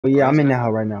But yeah, Where I'm is in it? that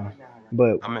house right now.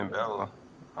 But I'm in Bella.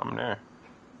 I'm there.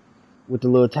 with the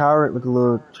little tower, with the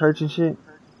little church and shit.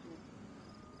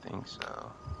 Think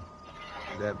so.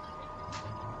 Is that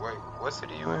wait? What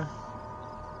city you in?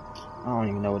 I don't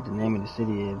even know what the name of the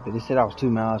city is, but it said I was 2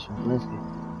 miles from Flint.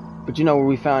 But you know where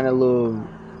we found that little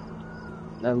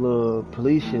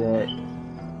police shit at,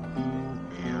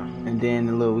 Yeah. and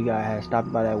then we got had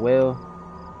stopped by that well.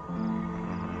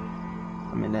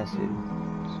 Mhm. I'm in that city.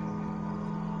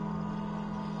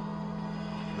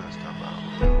 Let's stop out.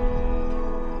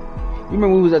 You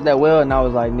remember we was at that well and I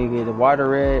was like, nigga, the water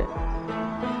red.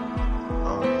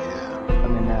 Oh yeah.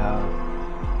 I'm in that house.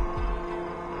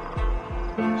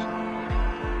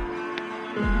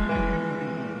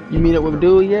 You meet up with Forgot what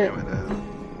dude the yet? name of that.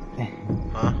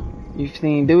 Huh? You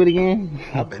seen dude again?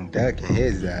 I've been ducking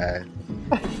his ass.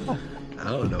 I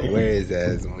don't know where his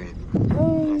ass went.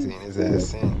 I ain't Oh seen his ass shit.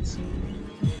 since.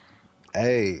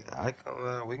 Hey,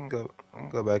 we can go. We can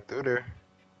go back through there.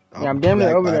 Yeah, I'm I'm damn near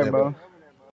back over by there, there. bro.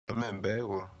 I'm in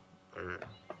Bagwell.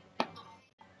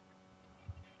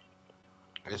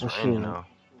 It's Oh raining shit. though.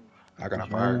 I got a It's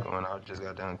fire raining. going. I just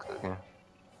got done cooking.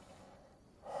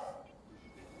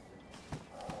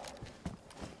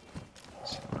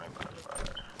 Sitting right by the fire.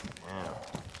 Damn.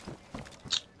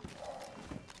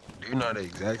 Do you know the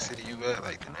exact city you at?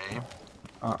 Like the name?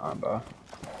 Bro.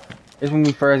 It's when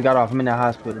we first got off. I'm in that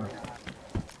hospital.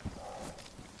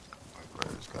 Like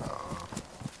where it's got off.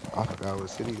 I forgot what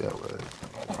city that was.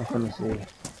 I'm finna see.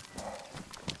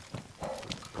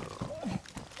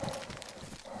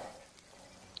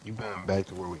 You been back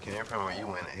to where we came from, or you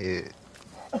went ahead?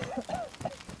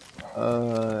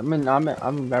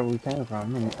 I'm back where we came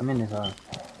from. I'm in this house.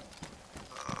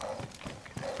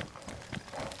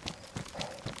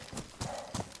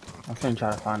 I'm finna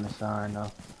try to find the sign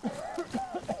though.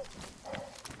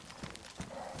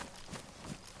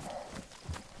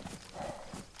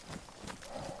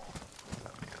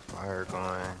 Got me a fire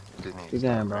going. It just need to Sit stop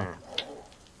down, bro. raining.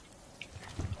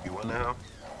 You want to help?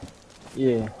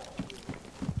 Yeah.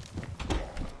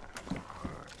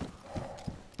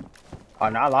 Oh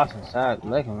no, I lost inside the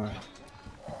lake one.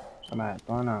 Somebody had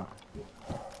thrown out.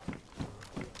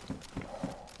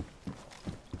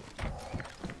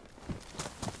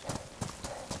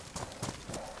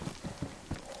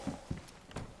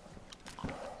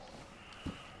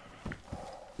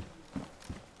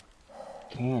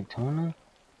 Canned tuna?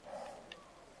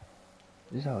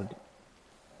 This whole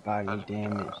I body just damage.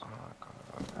 forgot.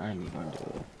 I ain't even gonna do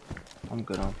it. I'm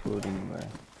good on food anyway.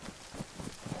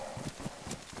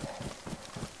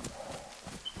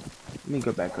 Let me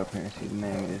go back up here and see the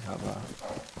name of this. How about?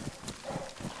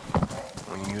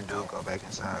 When you do, go back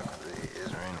inside because it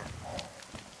is raining.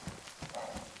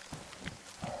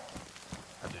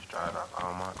 I just dried off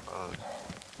all my clothes.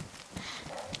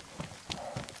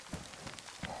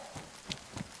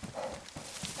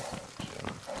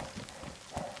 Chilling.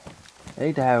 They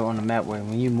need to have it on the map where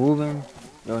when you moving,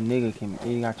 your nigga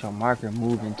you got your marker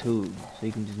moving too, so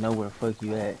you can just know where the fuck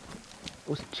you at.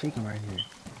 What's a chicken right here?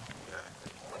 Yeah,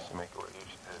 they should make it where you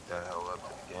should hit that hell up to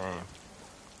the game.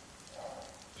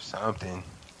 Something.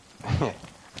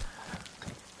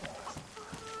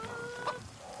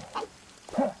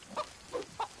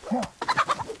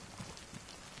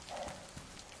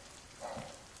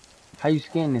 How you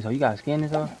scan this? Oh, you gotta scan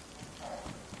this off?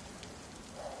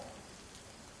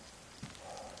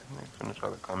 Nigga finna try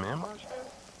to come in my shit?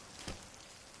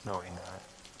 No, he not.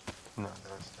 He not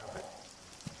that stupid.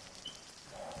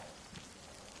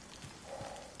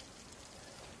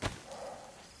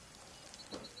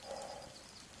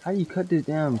 How you cut this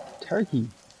damn turkey?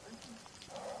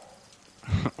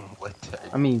 What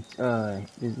I turkey? mean,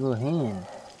 this little hand.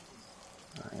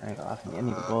 I ain't gonna lie, I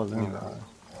need to boil You need them. a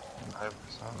knife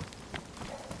or something.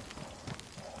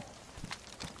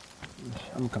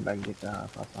 I'm gonna come back and get that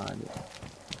if I find it.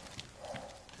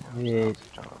 Damn, Yeah,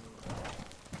 stop trying to.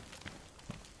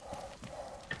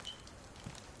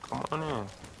 Come on in.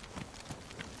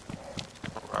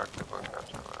 Rock the fuck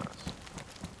out your ass.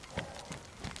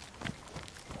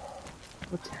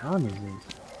 what town is this?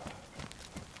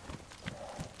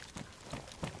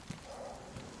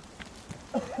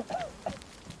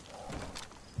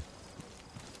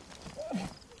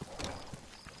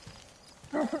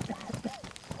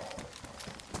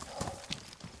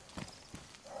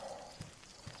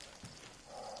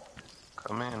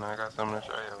 Come in, I got something to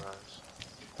show your ass.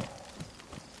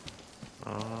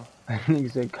 Mm-hmm.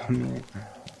 Nigga said come in.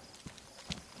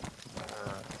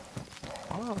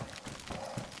 Come on.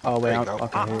 Oh wait, There you go.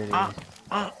 okay, here it is.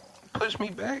 Push me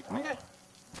back, nigga.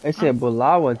 It said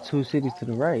Bulawa, 2 cities to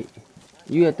the right.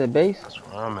 You at the base? That's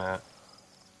where I'm at.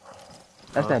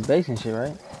 That's Huh? that base and shit,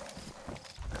 right?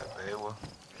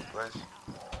 place?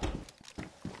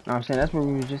 No, I'm saying that's where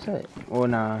we was just at. Or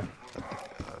nah.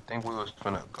 I think we was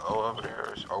gonna go over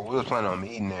there, or we was planning on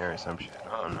meeting there or some shit.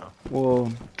 I don't know.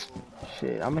 Well,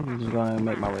 shit. I'm just gonna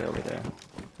make my way over there.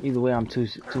 Either way, I'm two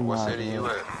What miles city you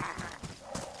away. at?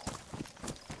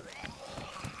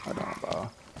 Hold on, bro.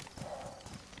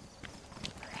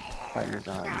 Fighting the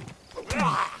zombie.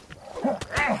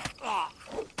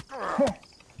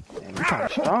 Damn, you kinda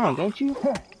strong, ain't you?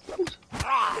 Oh,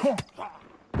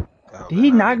 Did better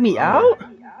he not knock be me glowing. out?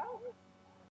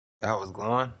 That was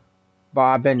glowing? Bro,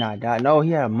 I better not die. No,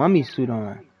 he had a mummy suit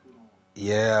on.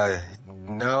 Yeah.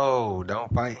 No,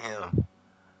 don't fight him.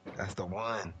 That's the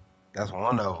one. That's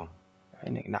one of them.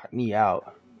 That nigga knocked me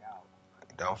out.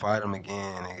 Don't fight him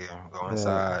again, nigga. Go But,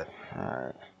 inside.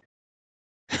 alright.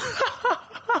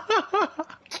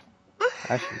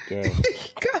 That shit gay.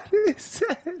 Got his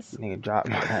ass. Nigga dropped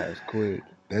my ass quick.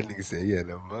 That nigga said he had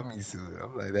a mummy suit.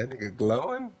 I'm like, that nigga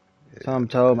glowing? Some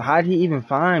told me, how'd he even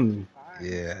find me?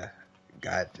 Yeah,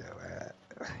 got your ass.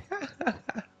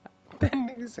 That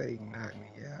nigga say he knocked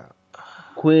me out.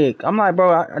 Quick. I'm like,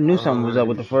 bro, I knew something was up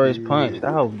with Oh the first punch. shit.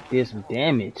 That hoe did some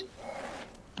damage.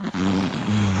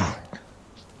 I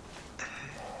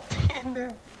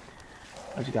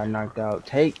just got knocked out.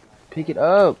 Pick it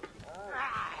up.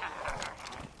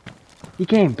 He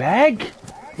came back?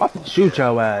 I'm finna shoot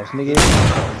Yeah. your ass, nigga.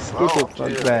 He's Get the slow. fuck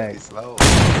Chill. back. He's slow.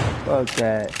 Fuck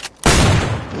that.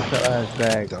 Get your ass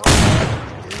back. Don't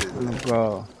get his ass.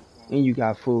 Bro. And you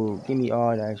got food. Give me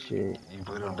all that shit. You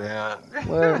put him down.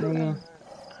 What, nigga?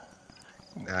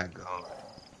 Not going.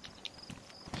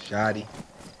 Shoddy.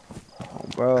 Oh, I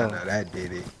bro. know that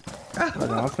did it.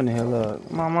 Hold on, I'm finna heal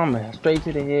up. My mama, straight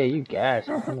to the head. You gas.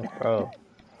 I'm finna, bro.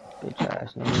 Bitch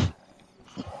ass, nigga.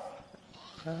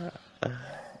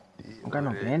 I got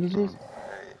no bandages?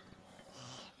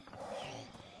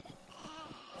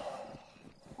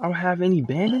 I don't have any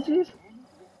bandages?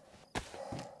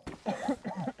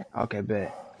 Okay,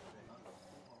 bet.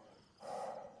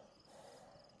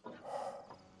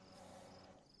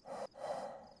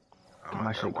 I'm Get my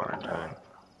out there shit going, watching though.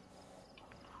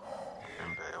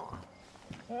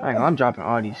 in Bell. I'm dropping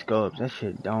all these scopes. That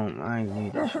shit I ain't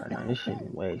need that shit right now. This shit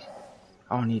is waste.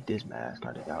 I don't need this mask. I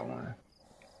already got one.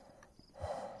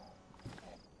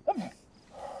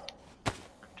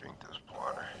 Drink this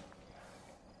water.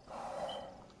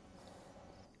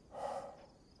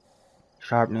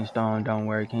 Sharpening stone don't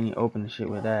work. Can you open the shit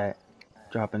with that?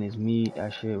 Dropping his meat.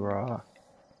 That shit raw.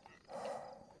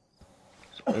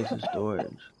 Space of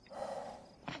storage.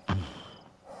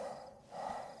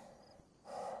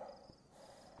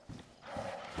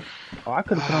 Oh, I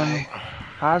could have put on the... Alright.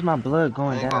 How's my blood I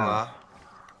going ain't gonna down? lie.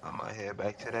 I might head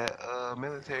back to that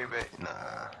military base. Nah,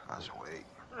 I should wait.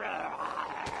 That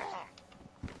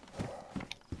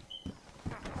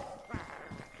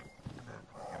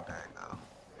fucking back though.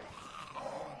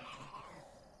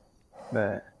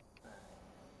 Bet.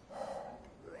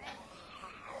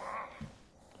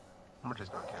 I'm gonna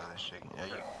just go kill this chicken. Yeah,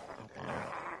 you. Damn.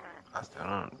 I still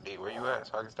don't. D, where you at?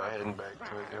 So I can start heading back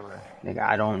towards your way. Nigga,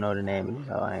 I don't know the name of this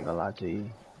hell. I ain't gonna lie to you.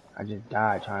 I just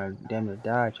died trying to... Damn near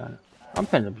died trying to... I'm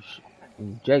finna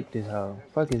inject this hoe.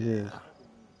 Fuck is this? Yeah.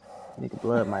 Nigga,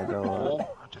 blood might go up. Oh,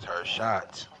 I just heard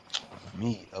shots.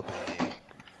 Me up ahead.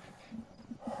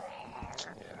 Yeah.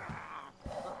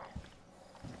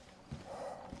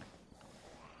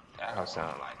 That house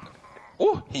sound like.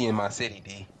 Ooh, he in my city,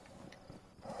 D.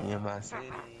 He in my city.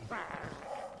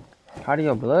 How do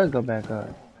your blood go back up?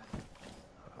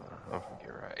 I'm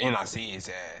forget right. And I see his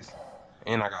ass.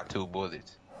 And I got 2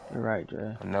 bullets. You're right,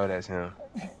 Dre. I know that's him.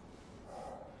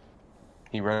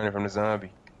 He running from the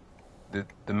zombie.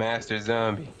 The master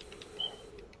zombie.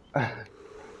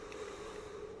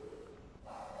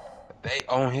 They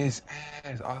on his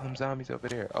ass. All them zombies over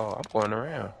there. Oh, I'm going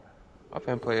around. I'm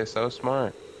finna play it so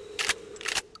smart.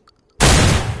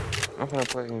 I'm finna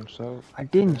play him so. I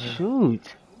didn't shoot.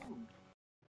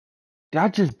 Did I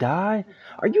just die?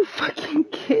 Are you fucking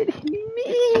kidding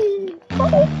me?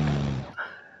 That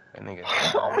nigga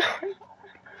died.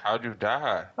 How'd you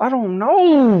die? I don't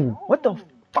know. What the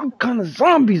fuck kind of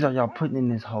zombies are y'all putting in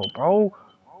this hole, bro?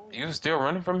 You was still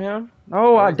running from him?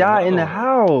 No, There I was died in another the one.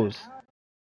 house.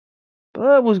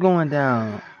 Blood was going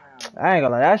down. I ain't gonna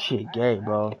lie, that shit gay,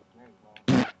 bro.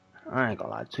 I ain't gonna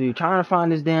lie to you. Trying to find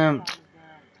this damn...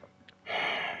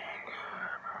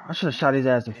 I should have shot his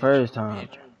ass the Bitch, first time.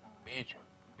 bitch,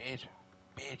 bitch, bitch,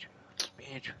 bitch,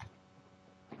 bitch.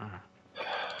 Mm.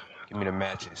 Give me the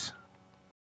matches.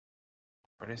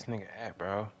 Where this nigga at,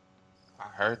 bro? I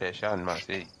heard that shot in my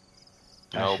city.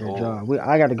 That No shit bull.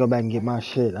 dry. I gotta go back and get my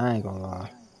shit. I ain't gonna lie.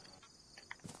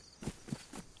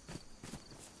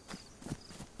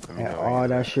 when you all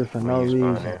that at. shit for When no you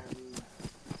spawn reason. in.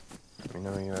 Let me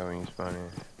know where you at when you spawn in.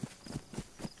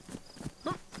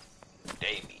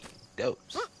 Daily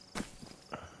dose.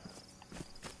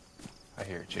 I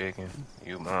hear chicken.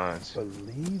 You mines.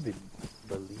 Believe it.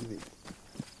 Believe it.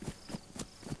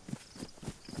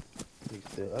 They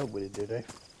still up with it, did they?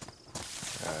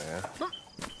 Oh yeah.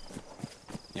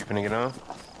 You finna get on?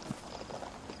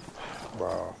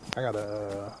 Bro, I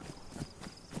gotta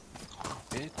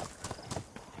Bitch.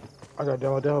 I gotta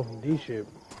download that from D shit.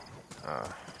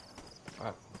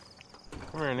 Fuck.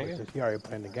 Come here, But nigga. since he already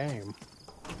playing the game,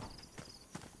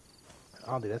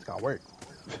 I don't think that's gonna work.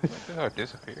 What the hell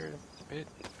disappeared? Bitch.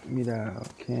 Give me that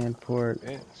canned pork.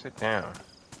 Bitch. Sit down.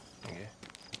 Nigga.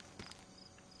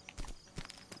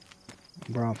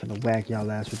 Bro, I'm finna whack y'all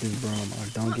ass with this broom. I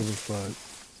don't give a fuck.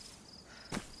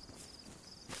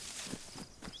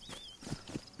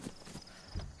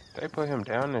 They put him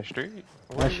down the street?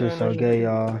 Where That is that shit's in the so gay, street?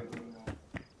 y'all.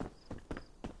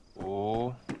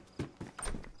 Ooh.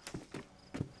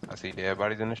 I see dead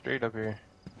bodies in the street up here.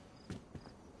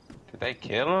 Did they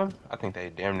kill him? I think they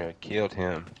damn near killed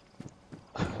him.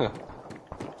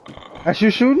 That's you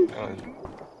shooting?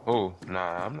 Oh,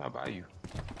 nah, I'm not by you.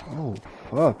 Oh,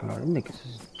 fuck. No, them niggas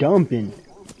is dumping.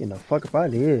 Getting the fuck up out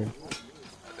of here.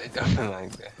 They dumping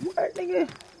like that. What, nigga?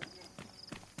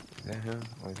 Is that him?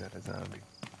 Or is that a zombie?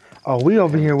 Oh, we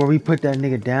over Damn. here where we put that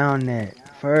nigga down that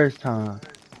first time.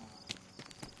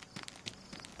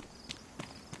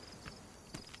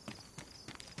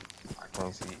 I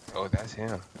can't see. Oh, that's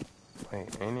him.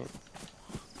 Wait, ain't it?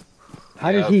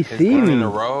 How did Yep, he his see gun in the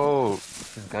me? road.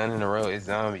 His gun in the road. It's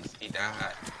zombies. He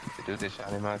died. The dude that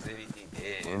shot in my city, he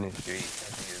dead in the street. I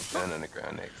see his gun on the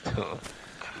ground next to him.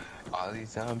 All these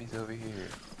zombies over here.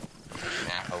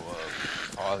 Now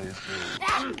up. All his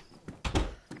food.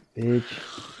 Bitch.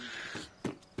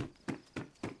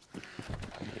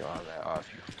 I get all that off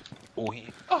you. Oh, he.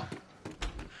 Oh.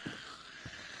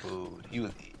 Food. He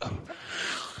was. Oh.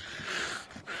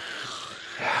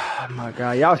 Oh my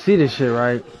god. Y'all see this shit,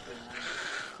 right?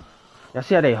 Y'all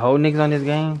see how they hold niggas on this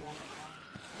game?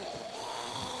 Let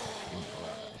me pull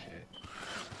out that shit.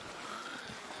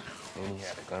 And he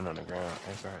had a gun on the ground.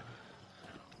 That's right.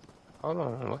 Hold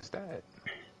on. What's that?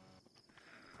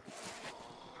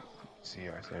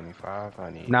 CR-75. I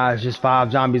need Nah, it's that. just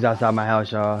 5 zombies outside my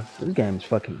house, y'all. This game is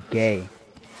fucking gay.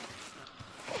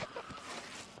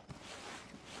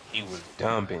 He was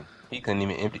dumping. He couldn't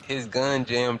even empty. His gun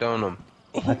jammed on him.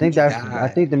 I think He I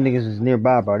died. think them niggas was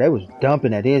nearby, bro. They was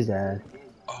dumping at his ass.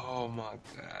 Oh my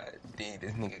god. Dude,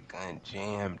 this nigga gun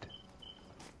jammed.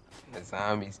 The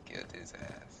zombies killed his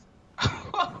ass.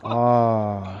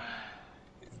 Oh.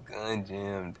 His gun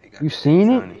jammed. They got You the X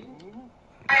seen it? on it.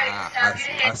 Nah,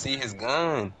 I see his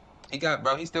gun. He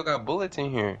still got bullets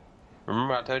in here.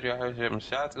 Remember I told you I heard some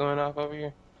shots going off over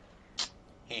here?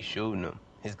 He's shooting them.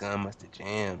 His gun must have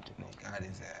jammed and they got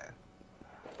his ass.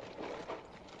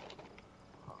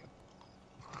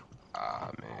 Ah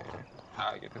man.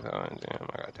 How I get this on jam?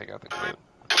 I gotta take out the clip.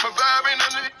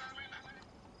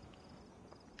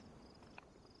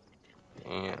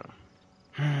 Damn.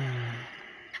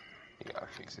 He gotta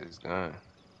fix his gun.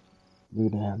 We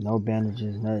didn't have no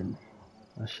bandages, nothing.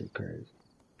 That shit crazy.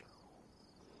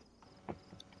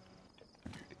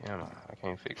 Damn, I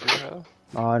can't fix it, huh?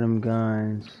 All them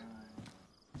guns,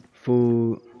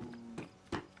 food.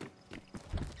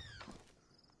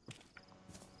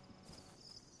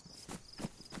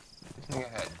 This nigga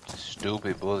had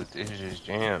stupid bullets. It's just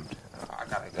jammed. I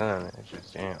got a gun. It's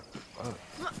just jammed. Fuck.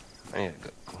 I need a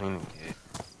good cleaning kit.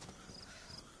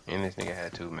 And this nigga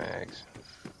had 2 mags.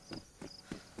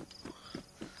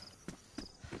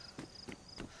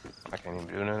 I can't even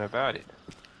do nothing about it.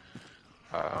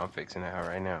 I'm fixing that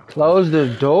right now. Close the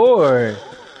door.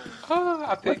 Oh, I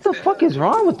What fixed the that. fuck is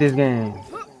wrong with this game?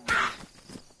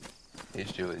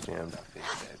 His shit was jammed. I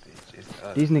fixed that bitch. It's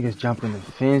up. These niggas jumping the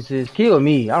fences. Kill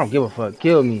me. I don't give a fuck.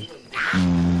 Kill me. Kill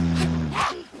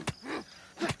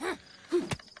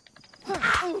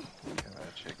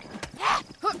that chicken.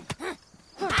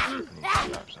 I need to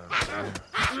drop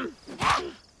something.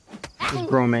 This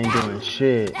broom ain't doing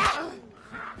shit.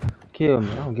 Kill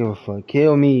me. I don't give a fuck.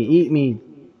 Kill me. Eat me.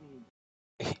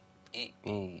 Eat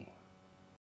me.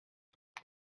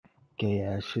 Gay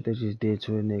ass shit they just did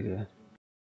to a nigga.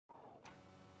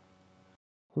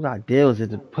 Whose idea was it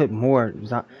to put more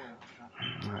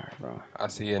Alright, bro. I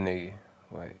see a nigga.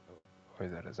 Wait, or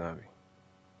is that a zombie?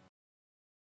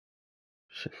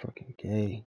 Shit fucking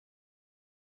gay.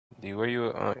 D, where you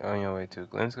on your way to?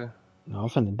 Glenska? No, I'm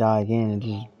finna die again and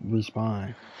just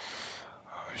respawn.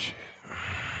 Oh shit.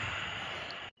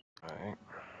 Alright.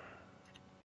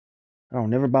 I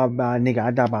don't never buy a nigga.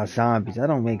 I die by zombies. That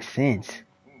don't make sense.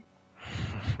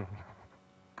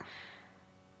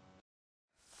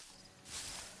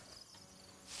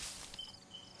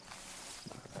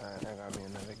 Alright, I got me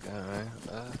another gun.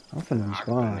 I'm finna I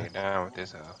can put a respawn. nigga down with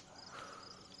this hoe.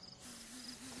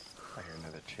 I hear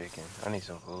another chicken. I need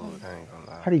some food. I ain't gonna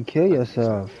lie. How do you kill I can get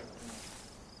some. yourself?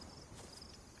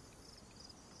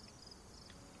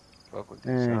 Fuck with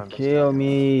these Man, zombies kill talking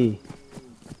about. me.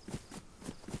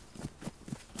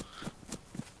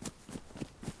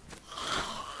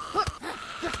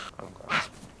 I'm gone.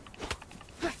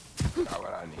 Got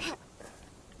what I need.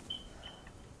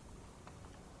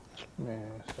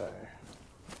 Man, say.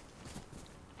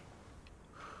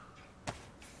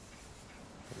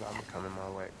 Zombie coming my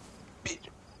way. Bitch.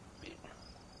 Bitch.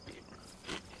 Bitch.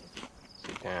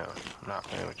 Sit down. I'm not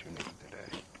playing with you niggas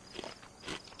today.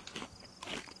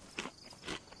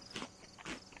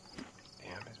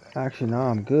 Damn, it's back here. Actually, no,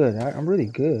 I'm good. I'm really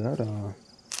good. Hold on.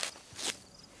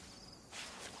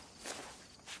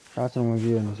 Shout to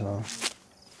reviewing this all.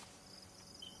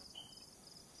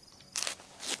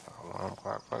 Alarm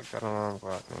clock. Fuck that alarm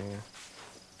clock, man.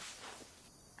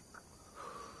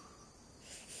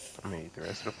 I'm gonna eat the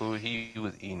rest of the food he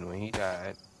was eating when he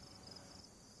died.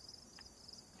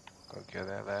 Go kill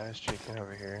that last chicken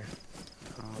over here.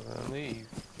 I'm gonna leave.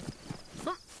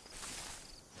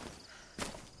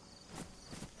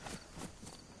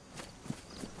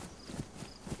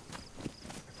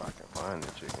 If I can find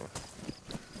the chicken.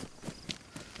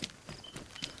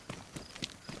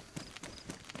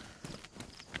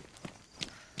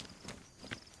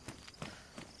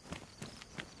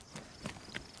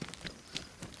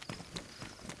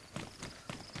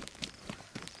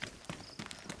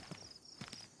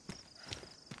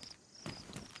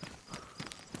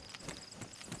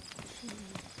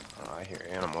 Oh, I hear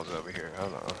animals over here.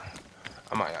 Hold on.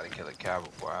 I might gotta kill a cow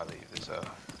before I leave this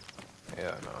up.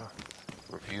 Hell no.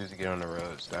 Refuse to get on the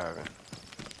road, starving.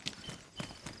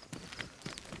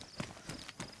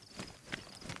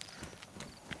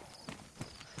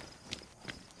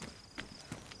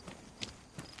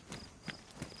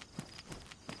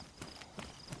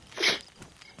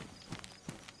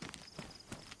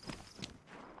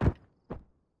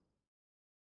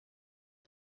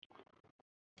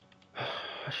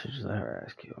 I should just let her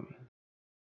ass kill me.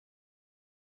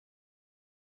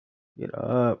 Get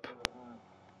up.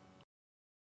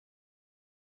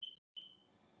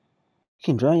 You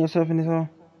can drown yourself in this hole?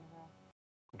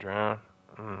 Drown?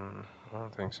 I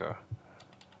don't think so.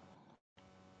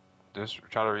 Just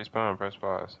try to respawn, press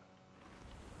pause.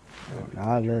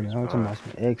 Nah, Let you let it. I'm talking respawn. about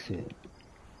some exit.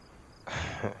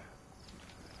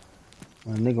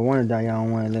 When a nigga wanna die, y'all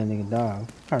don't wanna let a nigga die.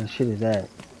 What kind of shit is that?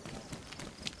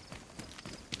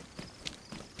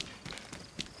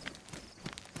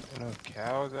 There no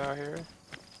cows out here?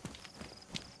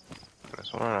 I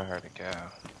sworn I heard a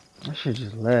cow. That shit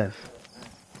just left.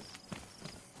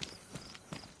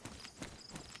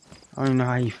 I don't even know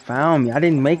how he found me. I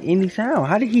didn't make any sound.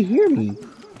 How did he hear me?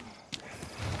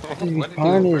 Just What did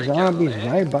nigga respawning his break your zombies leg?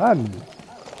 right by me.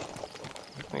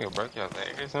 Nigga broke your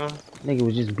leg or something? Nigga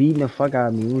was just beating the fuck out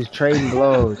of me. He was trading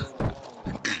blows.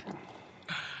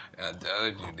 I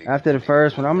told you niggas After be the niggas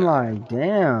first be one, I'm coming. like,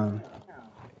 damn.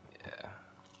 Yeah.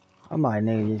 I'm like,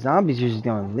 nigga, these zombies just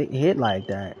gonna hit like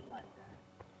that.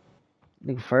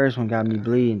 Nigga, first one got me Yeah.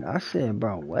 bleeding. I said,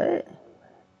 bro, what?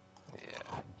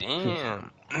 Yeah.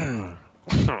 Damn.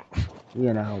 We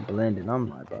in that whole blending. I'm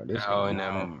like, bro, this Oh, gonna and be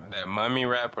tough. that mummy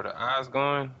rap with the eyes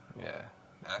going? Yeah.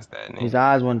 That's that His nigga.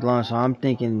 eyes weren't glowing, so I'm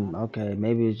thinking, okay,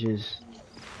 maybe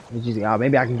oh,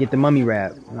 maybe I can get the mummy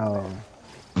wrap. No,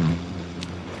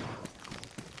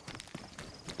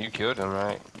 You killed him,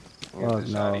 right? You got the fuck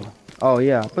shotty? no. Oh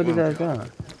yeah, I You put his didn't ass kill him?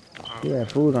 down. He had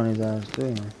Okay. food on his ass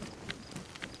too.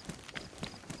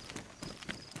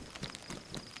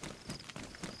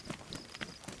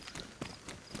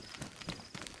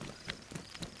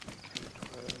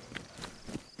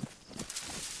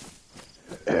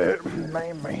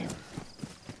 Bang, bang.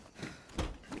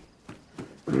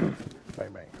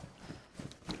 Bang, bang.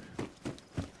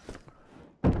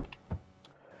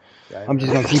 Yeah, I'm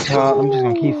just gonna keep I'm just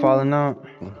gonna keep falling out.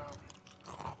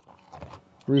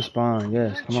 Respawn,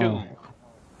 yes, come on. Chew.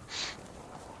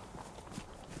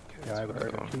 Okay, yeah, I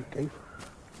heard a 12. chief case.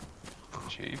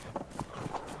 Chief.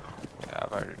 Yeah,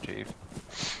 I've heard of Chief.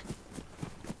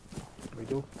 Me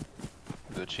too.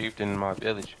 The chieftain in my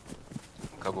village.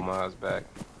 A couple miles back.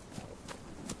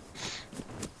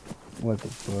 What the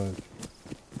fuck? Where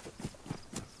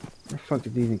the fuck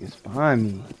did these niggas find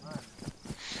me?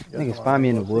 Just Niggas around find me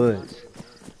in the 106. woods.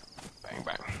 Bang,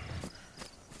 bang.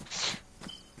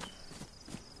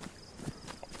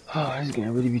 Oh, this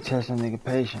game really be testing nigga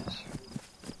patience.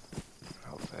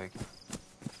 I'll take it.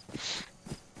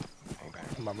 Bang,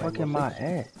 bang. My Fuck Rainbow am I Six.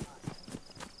 at?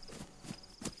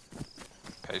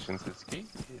 Patience is key.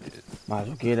 Might as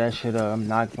well get that shit up. I'm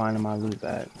not finding my loot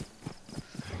back.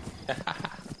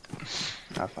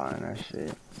 Not finding that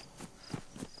shit.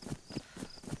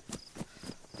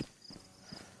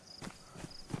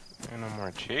 Ain't no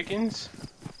more chickens?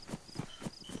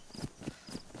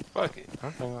 Fuck it.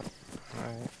 I'm thinking.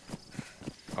 Alright.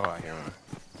 Oh, I hear one.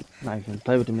 I'm not even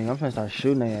play with them niggas. I'm finna start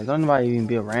shooting their ass. Don't nobody even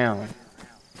be around.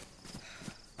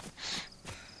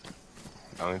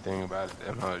 The only thing about it,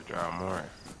 them hoes draw more.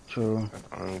 True. That's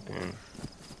the only thing.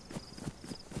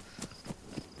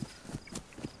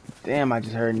 Damn, I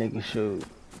just heard niggas shoot.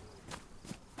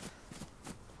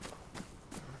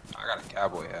 I got a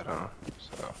cowboy hat on,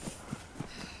 so.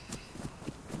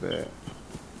 Bet.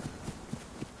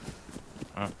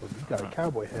 Well, you got a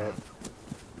cowboy hat.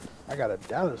 I got a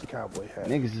Dallas cowboy hat.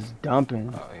 Niggas is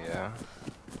dumping. Oh, yeah.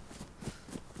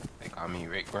 They call me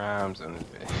Rick Grimes on this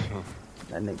bitch.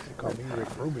 That They call me Rick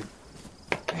Rubin.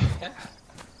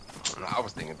 I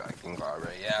was thinking about getting called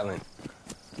Ray Allen.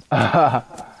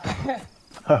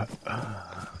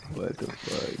 What the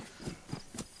fuck?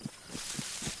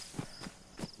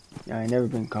 I ain't never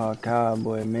been called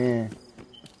cowboy, man.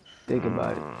 Think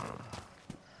about it.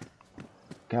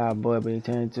 Cowboy, but he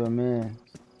turned into a man.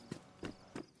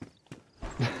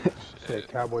 Said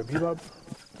Cowboy Bebop.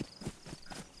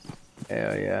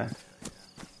 Hell yeah.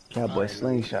 Cowboy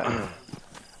slingshot.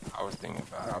 I was thinking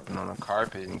about hopping on a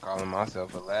carpet and calling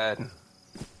myself Aladdin.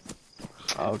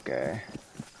 Okay.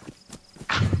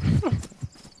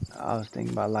 I was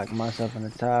thinking about locking myself in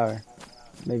the tower.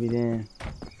 Maybe then.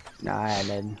 Nah, I had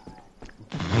nothing.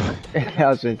 I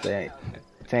was just saying.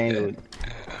 Tangled.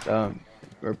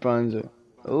 Rapunzel.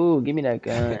 Ooh, give me that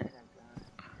gun.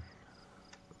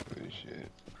 Holy shit.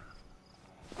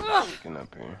 Looking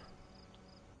up here.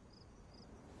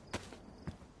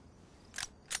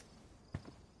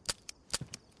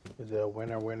 Is it a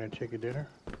winner chicken dinner?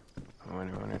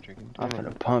 Winner chicken I'm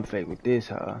dinner. finna pump fake with this,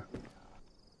 huh?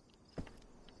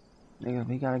 Nigga,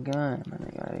 we got a gun. My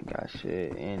nigga ain't got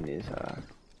shit in this, huh?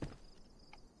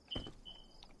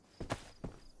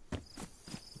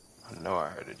 I know I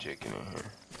heard a chicken in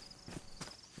here.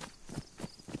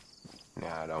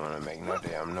 Nah, I don't want to make no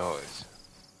damn noise.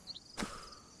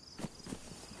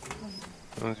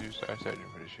 As soon as you start searching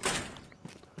for this shit.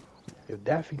 If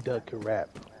Daffy Duck could rap,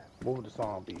 what would the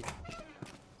song be?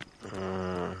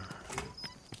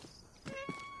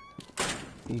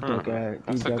 These duck ass,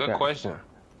 That's a good question.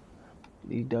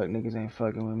 These duck niggas ain't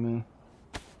fucking with me.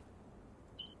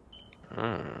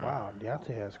 Wow,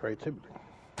 Deontay has creativity.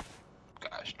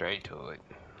 Got straight to it.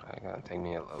 I gotta take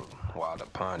me a little while to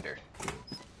ponder.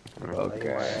 Lay my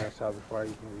Okay. ass out before I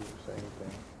even say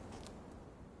anything.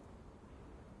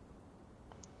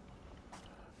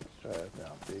 Let's try that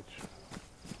down, bitch.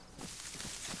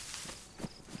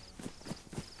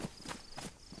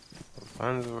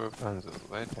 Rapunzel,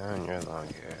 let down your long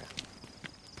hair.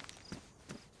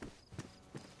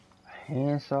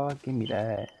 Handsaw, give me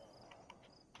that.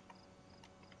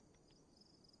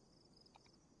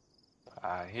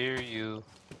 I hear you.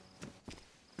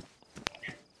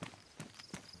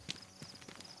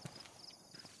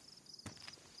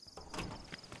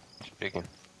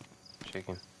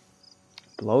 Chicken.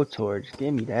 Blowtorch,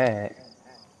 give me that.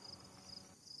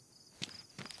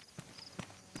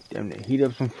 Damn, they heat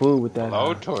up some food with that.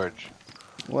 Blowtorch.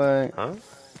 What? Huh?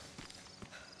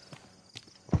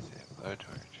 What's it?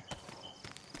 Blowtorch.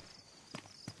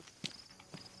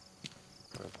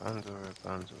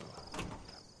 Rapunzel.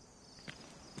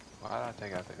 Why'd I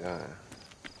take out the gun?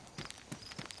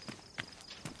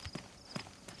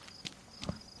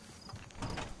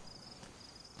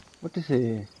 What this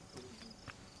is?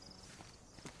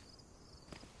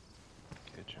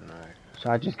 Get your knife.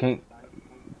 So I just can't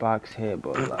box head,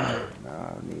 but like, no, I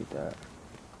don't need that.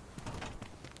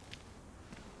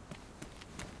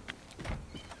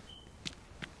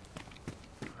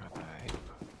 Alright.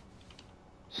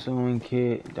 Sewing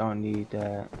kit, don't need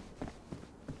that.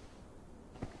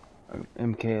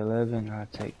 MK11, I'll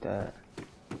take that.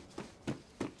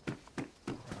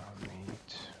 Raw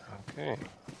meat. Okay.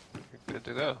 You're good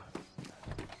to go.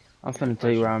 I'm finna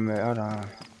tell you where I'm at. Hold on.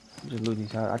 I'm just looting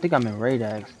these houses. I think I'm in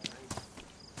Radax.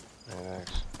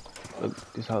 Relax.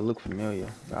 Look, this hoe look familiar.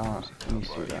 Let me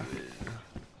see Where that.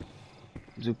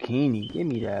 you Zucchini, give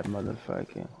me that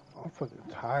motherfucker. I'm fucking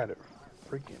tired of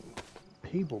freaking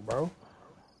people, bro.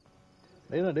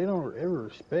 They don't ever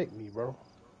respect me, bro.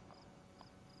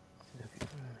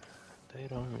 They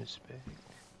don't respect.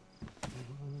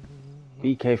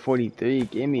 BK-43,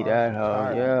 give me Oh, that that shit hoe.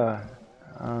 tired. Yeah,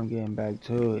 I'm getting back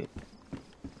to it.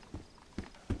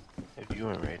 If you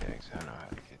in Radex, I know how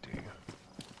to get to you.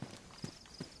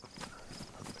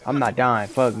 I'm not dying.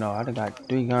 Fuck no. I done got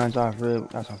 3 guns off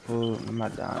rip. Got some food. I'm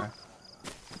not dying.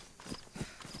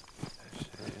 That shit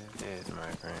is dead,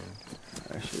 my friend.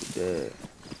 That shit dead.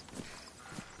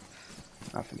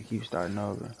 I'm finna keep starting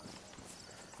over.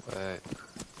 But,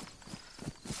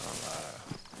 oh,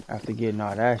 After getting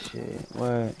all that shit.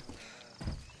 What?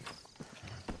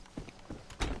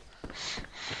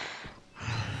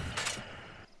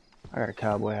 I got a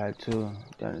cowboy hat too.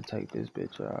 Down to take this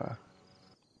bitch off.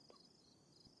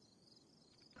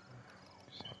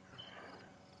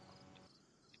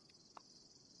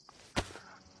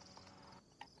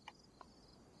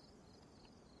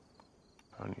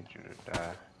 I need you to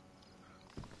die.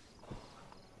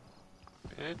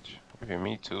 Bitch, you hit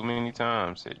me too many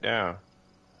times. Sit down.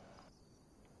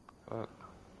 Fuck,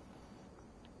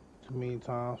 Too many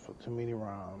times for too many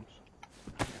rhymes.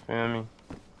 you feel me?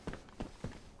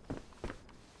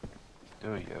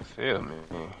 Do you feel me?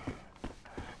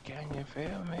 Can you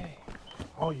feel me?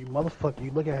 Oh, you motherfucker.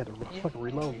 You look at the Yeah. fucking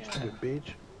reload, you stupid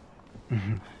bitch.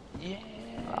 Yeah.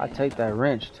 I take that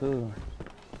wrench too.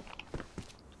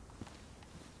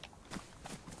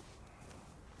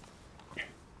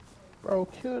 Bro,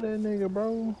 kill that nigga,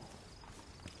 bro.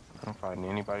 I'm fighting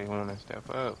anybody who wanna step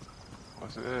up.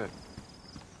 What's good?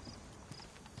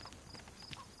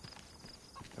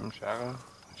 Them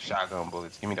shotgun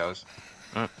bullets. Give me those.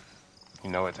 Mm. You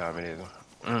know what time it is.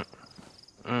 Mm,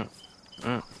 mm,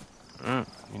 mm, mm.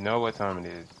 You know what time it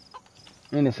is.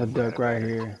 And it's a You got duck it right better.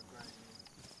 here.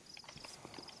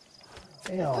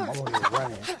 Damn, I'm over here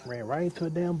running. Ran right into a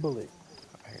damn bullet.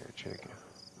 I hear a chicken.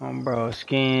 Bro,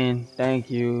 skin. Thank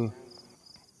you.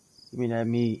 Give me that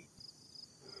meat.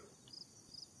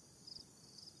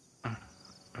 Mm,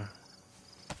 mm.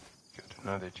 Killed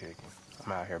another chicken.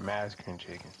 I'm out here massacring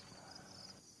chickens.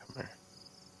 Come here.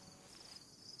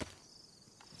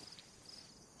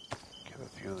 Kill a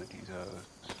few of these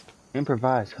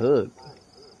Improvised hook.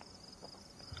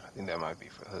 I think that might be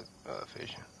for hook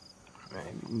fishing.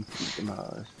 Maybe. Let me keep them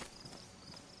hoes.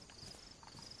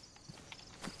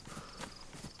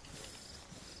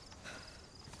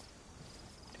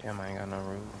 Damn, I ain't got no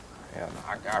room. Hell no,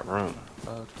 I got room.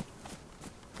 Fuck.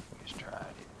 Just tried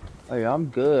it. Oh yeah, I'm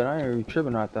good. I ain't really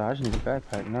tripping out there. I just need a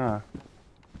backpack now.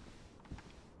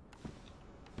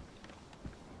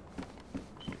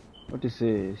 What this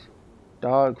is?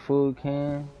 Dog food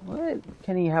can? What?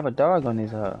 Can't even have a dog on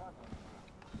this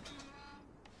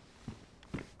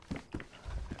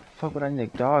Fuck would I need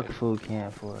a dog food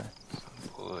can for?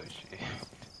 Some bullshit.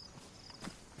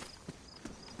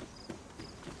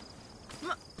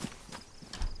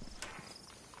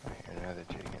 I hear another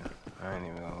chicken. I ain't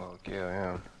even gonna go kill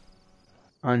him.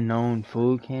 Unknown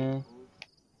food can?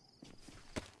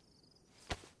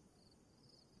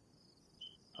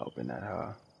 Open that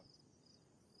hoe.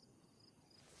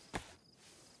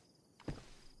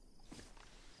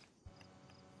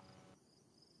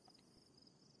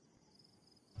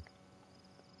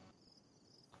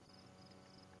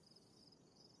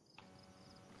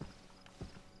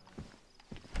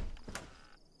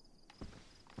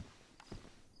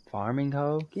 Farming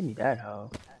hoe? Give me that hoe.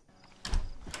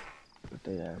 Put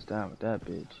their ass down with that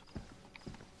bitch.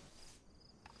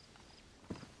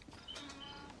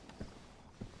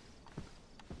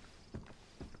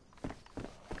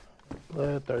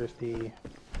 Bloodthirsty.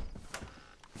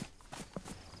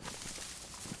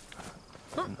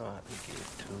 I don't know how to get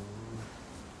to.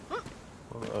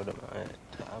 What road am I at?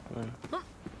 Top one? What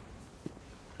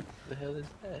the hell is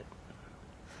that?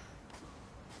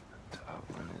 Top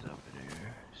one is over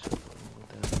there. So, what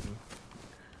that mean?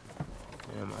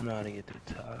 Damn, I know how to get to the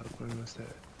top one. What's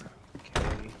that? K.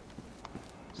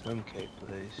 Some K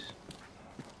place.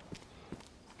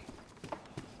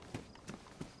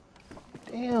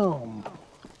 Damn.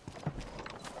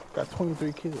 Got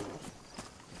 23 kills.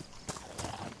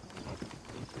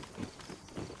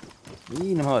 You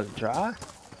eating them hoes dry?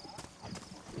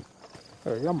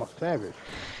 Hey, I'm a savage.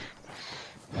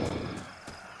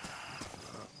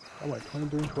 I'm like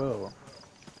 23-12.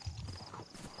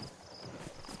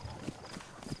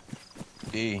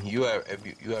 D, you at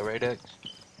Radex?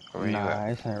 Or where you at? Nah,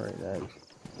 it's not right that.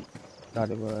 Thought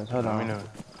it was. Hold Let me on. know.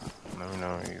 Let me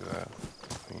know where you at.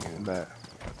 When I'm you back.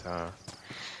 got time.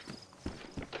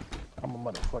 I'm a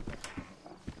motherfucking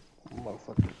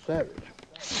savage.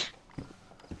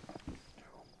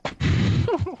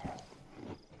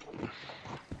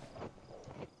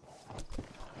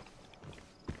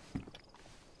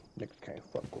 Niggas can't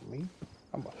fuck with me.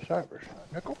 I'm a savage,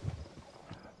 nickel.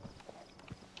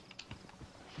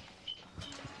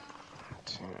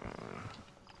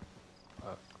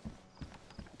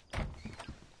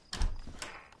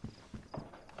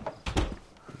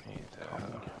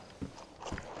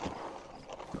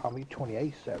 me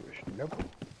 28 Savage. Never.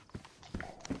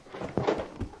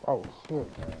 Oh,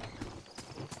 shit, man.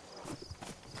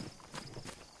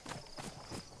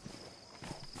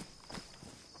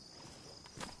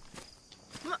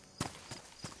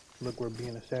 Look where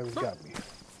being a savage got me.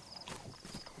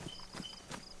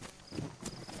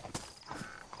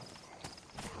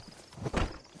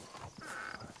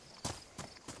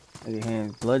 Your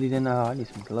hands bloody than the I need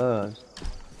some gloves.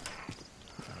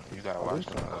 You gotta Oh, watch this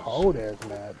them is a gloves. cold ass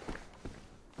map.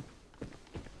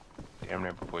 Damn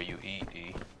near before you eat,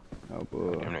 D. Oh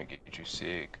boy. Damn near get you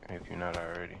sick if you're not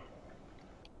already.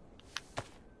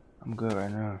 I'm good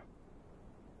right now.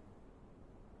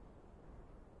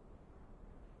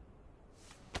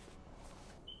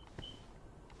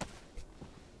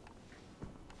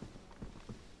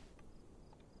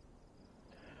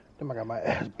 Then I got my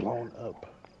ass blown up.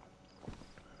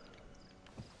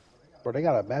 Bro, they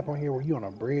got a map on here where you on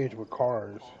a bridge with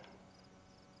cars.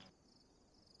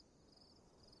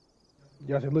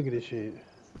 Y'all say, look at this shit.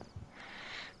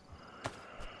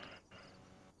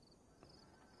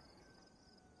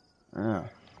 Yeah.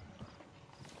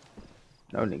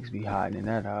 No niggas be hiding in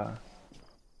that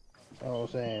You know what I'm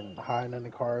saying? Hiding in the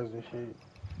cars and shit.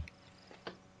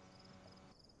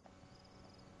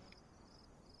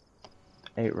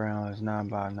 8 rounds, 9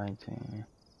 by 19.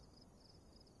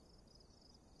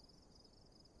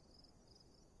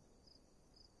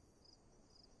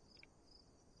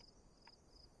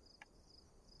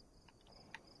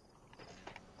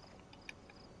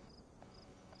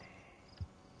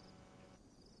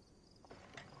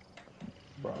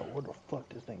 Bro, where the fuck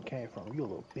this thing came from? You a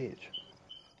little bitch.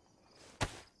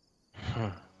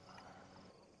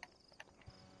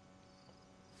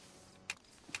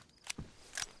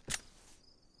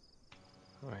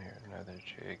 I hear another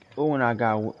chick. Oh, and I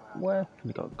got what?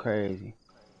 You go crazy.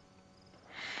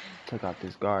 Took out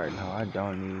this guard. No, I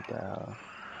don't need that.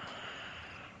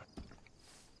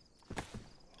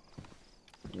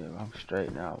 Yeah, I'm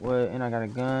straight now. What? And I got a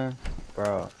gun,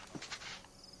 bro.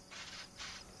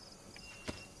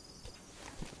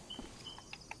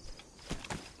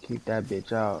 Keep that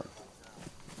bitch out.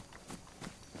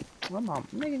 Come on,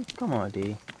 nigga. Come on,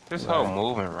 D. This hoe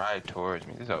moving right towards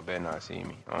me. This hoe better not see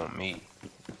me. On me.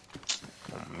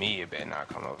 On me, it better not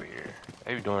come over here.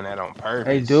 They be doing that on purpose.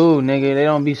 They do, nigga. They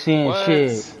don't be seeing What?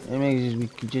 shit. They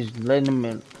niggas just letting them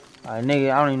in.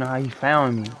 Nigga, I don't even know how he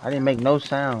found me. I didn't make no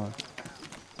sound.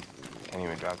 Can't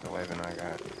even drop the weapon I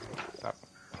got. Stop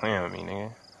playing with me,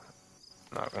 nigga.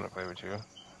 Not gonna play with you.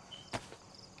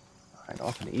 I'm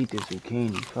finna eat this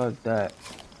zucchini. Fuck that.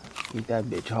 Eat that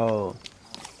bitch whole.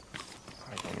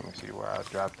 I can't even see where I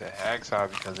dropped the hacksaw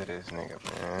because of this nigga,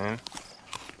 man.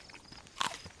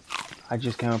 I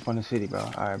just came up on the city, bro.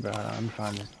 Alright, bro. Hold on. Let me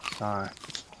find this sign.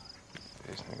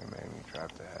 This nigga made me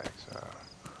drop the hacksaw.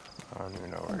 I don't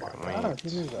even know Oh where my it god, went.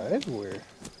 these niggas are everywhere.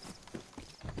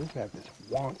 This map is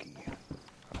wonky.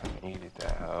 I needed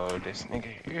that hoe. This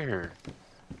nigga here.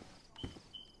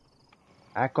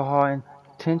 Alcohol and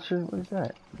tincture? What is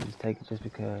that? Just take it just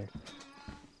because.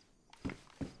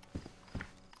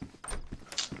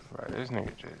 Bro, this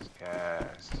nigga just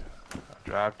gassed. I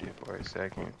dropped it for a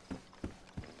second.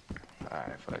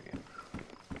 Alright, fuck it.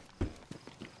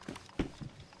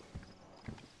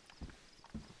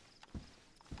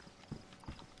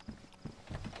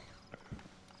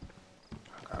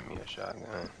 I got me a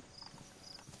shotgun.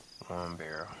 1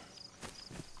 barrel.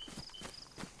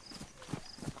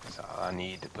 That's all I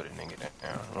need to put a nigga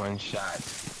down. 1 shot.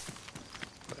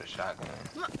 Put a shotgun.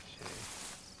 Shit.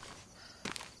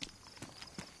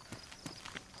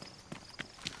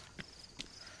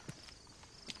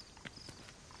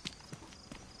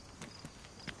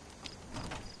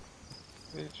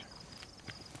 Bitch.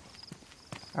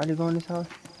 How'd you go in this house?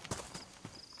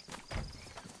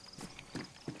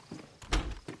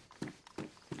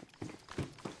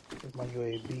 Here's my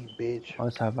UAB, bitch.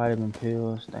 Multivitamin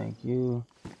pills. Thank you.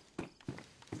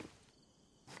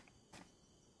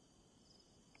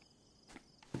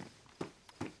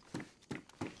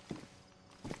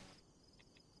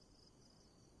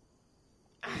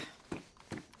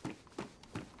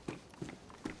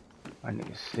 My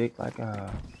nigga sick like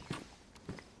I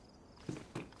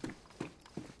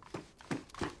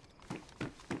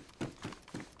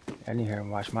need to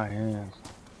wash my hands.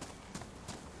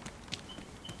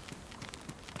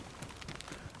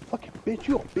 Fucking bitch,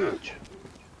 you a bitch.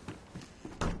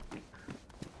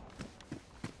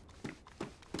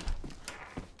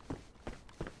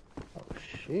 Oh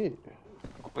shit.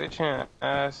 Glitching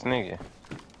ass nigga.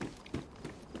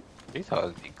 These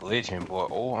hoes be glitching, boy.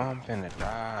 Oh, I'm finna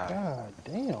die. God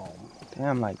damn.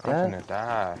 Damn, like I'm that? finna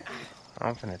die.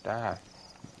 I'm finna die.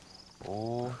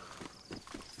 Oh,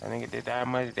 that nigga did that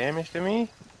much damage to me?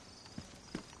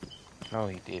 No,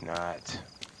 he did not.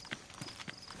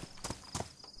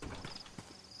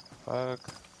 Fuck.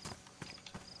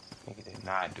 Nigga did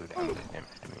not do that much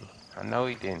damage to me. I know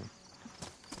he didn't.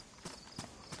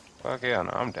 Fuck hell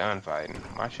no, I'm done fighting.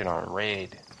 My shit on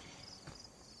red.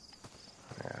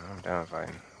 Yeah, I'm done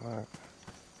fighting. Fuck.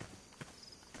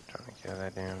 Trying to kill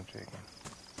that damn chicken.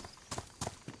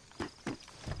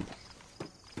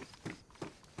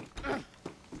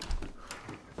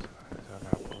 So I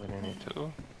got a bullet in it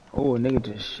too. Oh, nigga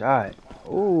just shot.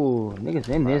 Oh, niggas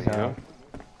in By this you? house.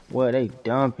 What, they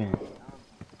dumping?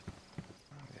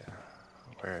 Yeah.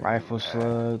 Where are you Rifle at?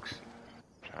 slugs.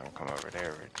 Trying to come over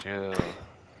there with you.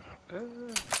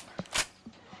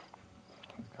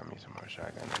 Got me some more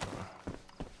shotgun ammo.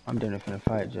 I'm done finna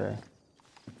fight, Jay.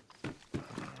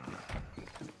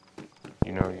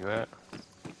 You know where you at?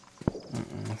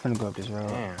 I'm finna go up this road.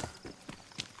 Damn.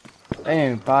 They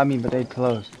ain't find me, but they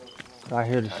close. I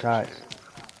hear the Type shots. shit.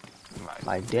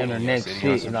 Like They damn near in your next city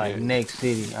on city, some like shit. next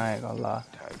city. I ain't gonna lie.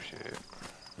 Type shit.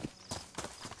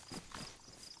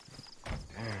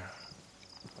 Damn.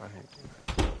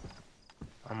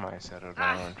 I might settle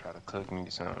down and try to cook me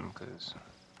something, cause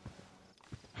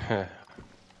where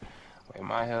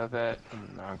my health at,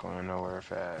 I'm not going nowhere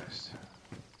fast.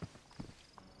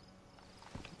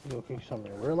 You gonna cook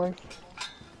something in real life?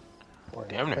 Or in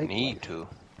Damn near fake need life? to.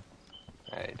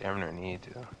 Hey, damn near need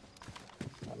to.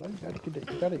 I know you gotta get that,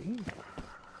 you gotta eat.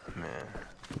 Man.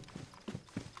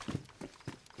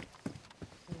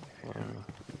 You feel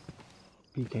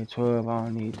me? PK-12, I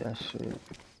don't need that shit.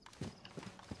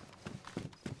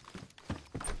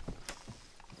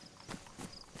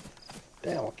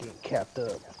 Damn, I'm getting capped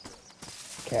up.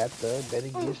 Capped up, better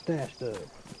get snatched up.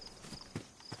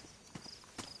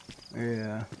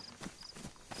 Yeah.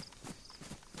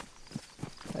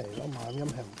 Hey, don't mind me, I'm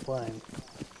having fun.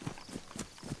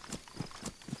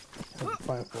 Having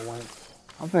fun for once.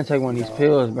 I'm finna take one of You these know,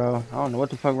 pills, bro. I don't know what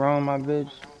the fuck wrong with my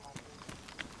bitch.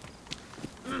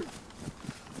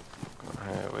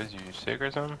 Was you sick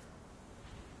or something?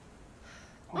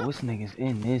 Oh, this nigga's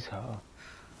in this hoe.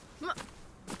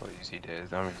 What, you see dead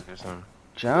zombies or something?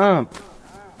 Jump!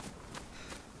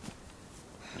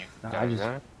 You Nah, got I a just...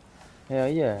 gun? Hell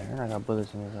yeah. And I got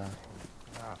bullets in this hoe.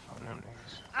 Nah, fuck them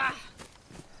niggas.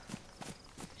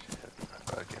 Shit.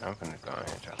 Fuck it, I'm finna go ahead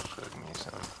and try to cook me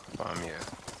some. Find me a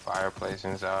fireplace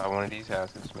inside one of these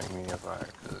houses. Make me a fire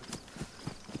cook.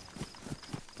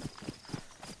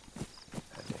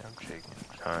 That damn chicken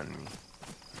trying me.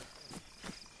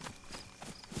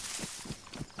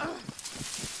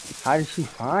 How did she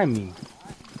find me?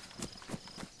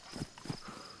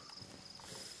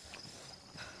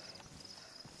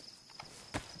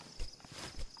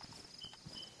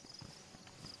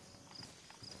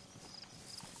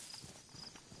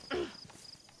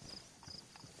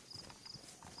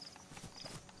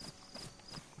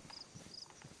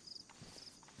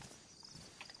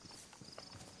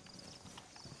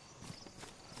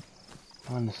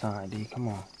 On the side, D. Come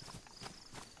on.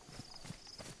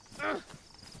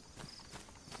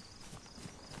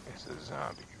 It's a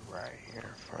zombie right here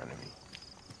in front of me.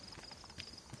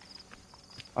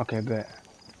 Okay, bet.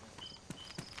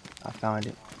 I found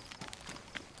it.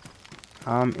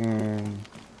 I'm in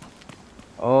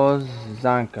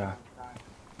Ozanka.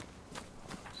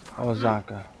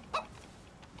 Ozanka.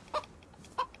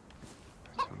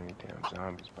 There's too many damn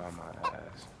zombies by my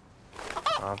ass.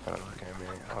 I'm finna look at me.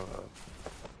 Hold up.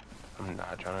 I'm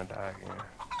not trying to die here.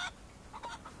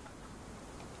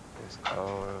 It's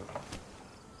cold.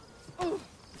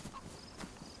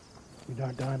 you're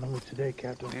not dying on me today,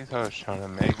 Captain. These hoes trying to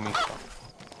make me.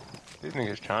 These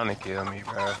niggas trying to kill me,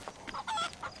 bro.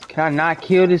 Can I not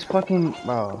kill this fucking...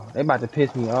 Bro, they about to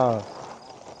piss me off.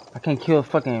 I can't kill a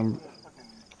fucking...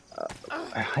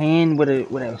 a hand with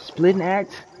a splitting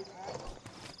axe?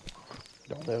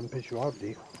 Don't let them piss you off,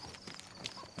 D.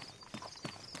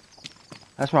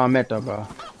 That's where I'm at, though, bro.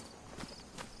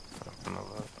 I'm finna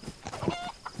look.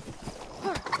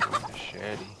 Give me a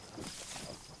machete.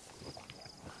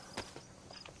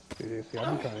 See, I've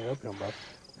been trying to help him, bro.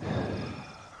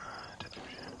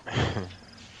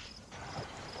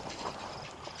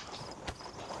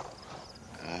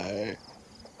 Alright.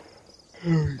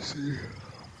 Let me see.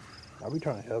 I'll be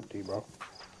trying to help D, bro.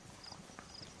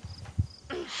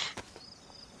 You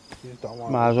just don't want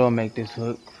to Might as well listen. make this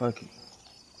hook. Fuck it.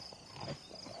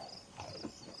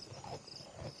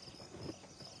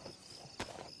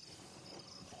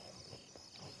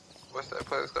 What's that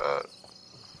place called?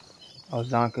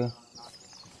 Ozanka.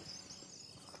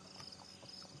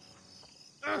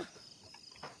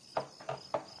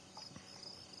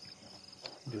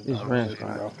 This I don't rent's listen,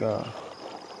 gonna bro. have to go.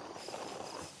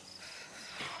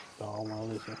 I don't want to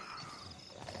listen.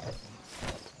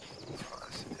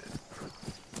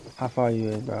 How far you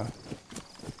is, bro?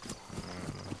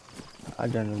 I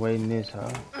done waiting this,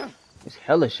 huh? It's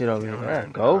hella shit over here. I'm I gotta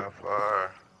not go. that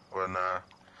far. Well, nah.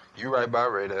 You right by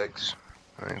Red X.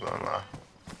 I ain't gonna lie.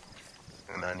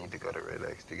 And I need to go to Red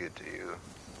X to get to you.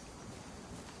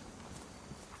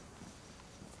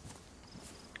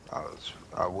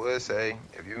 I would say,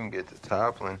 if you can get to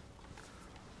Toplin,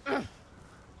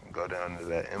 go down to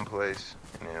that in place,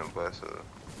 and then bust a...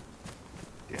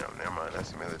 Damn, never mind.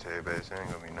 That's a military base. There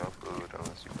ain't gonna be no food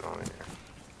unless you go in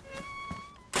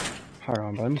there. Hold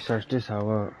on, bro. Let me search this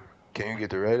hoe up. Can you get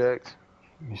to Red X?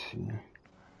 Let me see.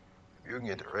 If you can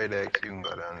get to Red X, you can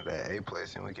go down to that A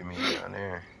place, and we can meet down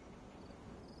there.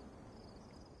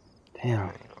 I Damn.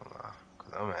 ain't gonna lie.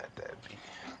 Cause I'm at that beat.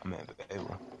 I'm at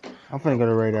Babel. I'm finna go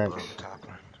to Red I'm X. going to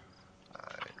Toplin.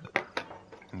 Alright.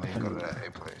 And then go to that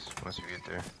A place once you get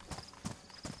there.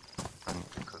 I need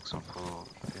to cook some food.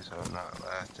 This hoe not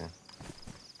lasting.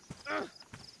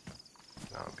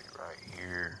 I'll be right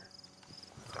here.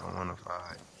 Don't wanna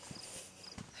fight.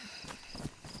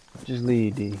 Just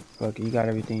leave, D. Fuck it. You got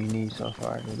everything you need so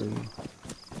far. Just leave.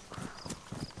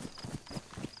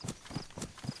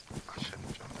 I shouldn't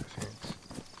have jumped the fence.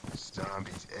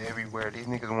 Zombies everywhere. These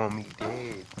niggas want me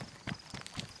dead.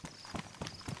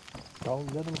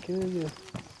 Don't let them kill you.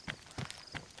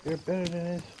 You're better than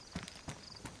this.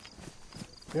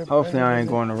 You're Hopefully better I than ain't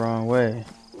this. going the wrong way.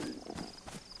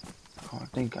 I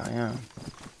don't think I am.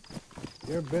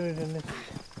 You're better than this.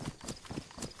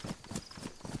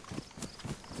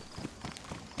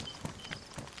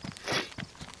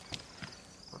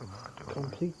 What am I doing?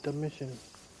 Complete the mission.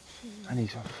 I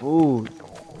need some food.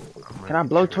 I'm Can I really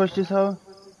blowtorch tripping. this hoe?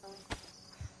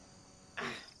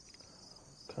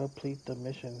 Complete the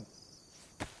mission.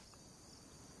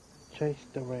 Chase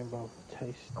the rainbow.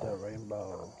 Taste the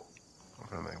rainbow. I'm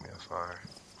gonna make me a fire.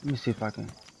 Let me see if I can.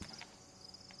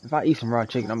 If I eat some raw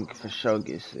chicken, I'm gonna for sure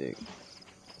get sick.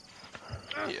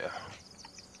 Yeah.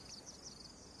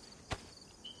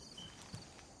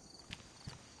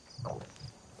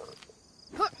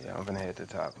 Yeah, I'm gonna head to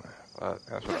Toplin. Fuck,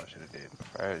 that's what I should have did in the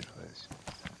first place.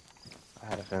 I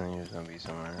had a feeling you was gonna be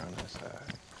somewhere on that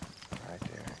side. Right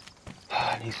there.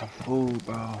 I need some food,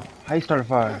 bro. How you start a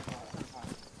fire?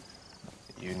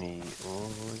 You need, what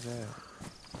was that?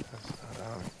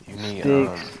 You need,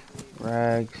 Sticks,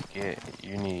 rags.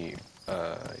 you need,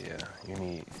 yeah, you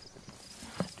need,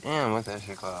 damn, what's that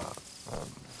shit called?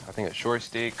 I think a short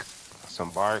stick, some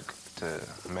bark to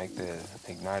make the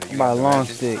igniter. You About got a the long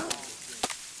matches? stick.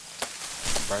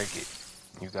 Break it.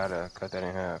 You gotta cut that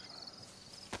in half.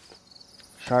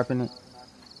 Sharpen it.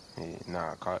 Yeah,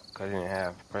 nah, cut it in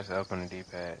half. Press up on the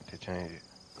D-pad to change it.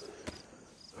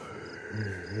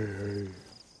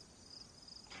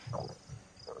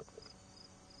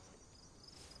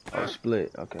 Oh,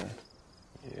 split. Okay.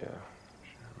 Yeah,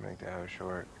 make that hoe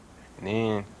short. And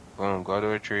then, boom, go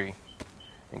to a tree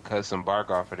and cut some bark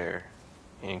off of there.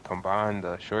 And combine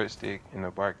the short stick and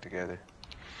the bark together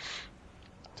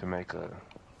to make a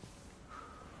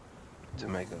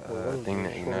Well, those thing are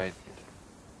to short. ignite.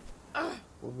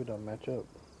 Well, we don't match up.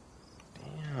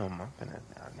 Damn, I'm gonna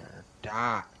down there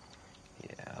die.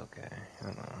 Yeah, okay.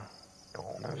 Hold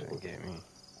on. Not gonna get me.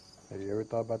 Have you ever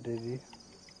thought about that, G?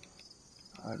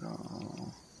 I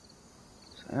don't.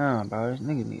 Damn, bro. This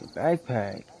nigga need a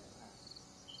backpack.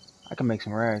 I can make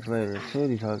some rags later. Two of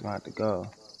these hoes gonna have to go.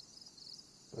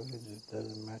 But it just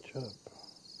doesn't match up.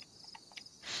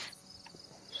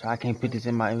 So I can't put this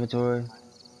in my inventory.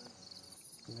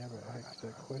 You never asked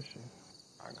that question.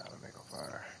 I gotta make a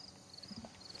fire.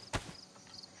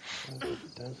 But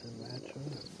it doesn't match up.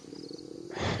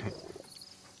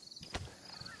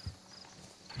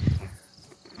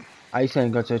 I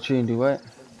saying go to a tree and do what?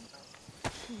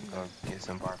 Go get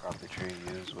some bark off the tree.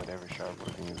 Use whatever sharp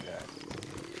weapon you got.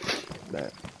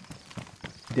 But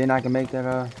then I can make that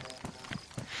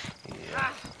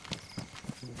Yeah.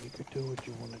 You could do what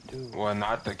you want to do. Well,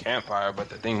 not the campfire, but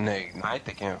the thing that ignite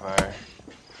the campfire.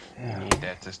 You damn. need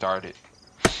that to start it.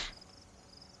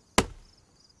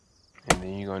 And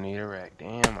then you gonna need a rack.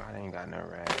 Damn, I ain't got no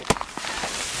rack.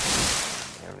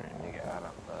 Damn, that nigga out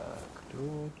of luck. Do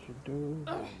what you do.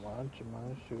 Don't watch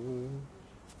my shoes.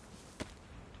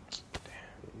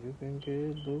 You can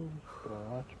get loose, but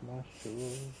watch my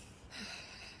shoes.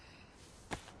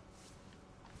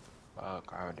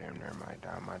 Fuck, I damn near might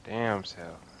die my damn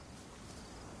self.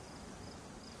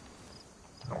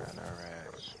 I got no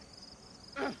racks.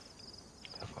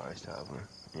 The fire's toppling.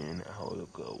 And I hold a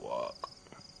good walk.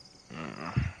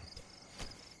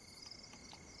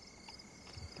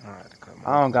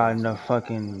 I don't got enough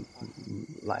fucking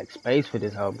like space for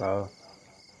this hoe, bro.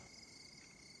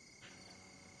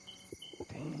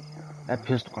 That Damn.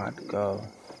 pistol gonna have to go.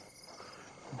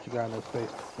 But you got enough space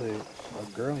to put a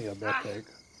girl in your backpack.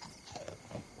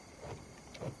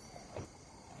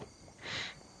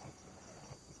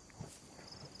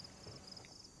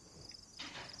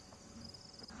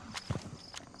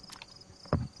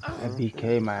 That Oh shit.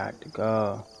 BK might have to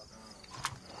go.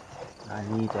 I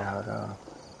need that hoe though.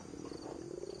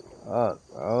 Fuck,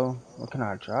 bro. What can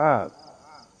I drop?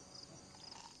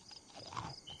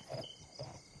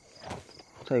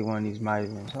 Take one of these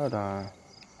vitamins. Hold on.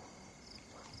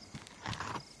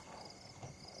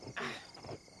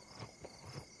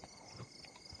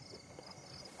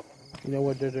 You know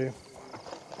what, JJ?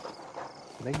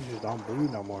 Niggas just don't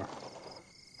breathe no more.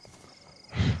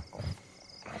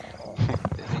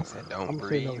 That nigga said don't I'm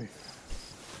sitting over breathe. here.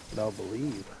 Don't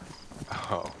believe.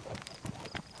 Oh,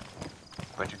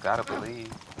 but you gotta believe.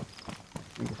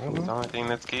 Nigga It's Mm-hmm. food. the only thing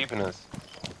that's keeping us.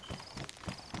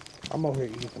 I'm over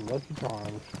here eating some Lucky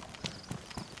Charms,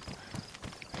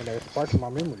 and they're sparking my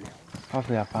memory.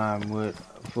 Hopefully I find wood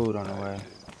food on the Type way.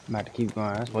 shit. I'm about to keep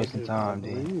going. That's Niggas wasting just don't time,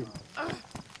 dude. believe.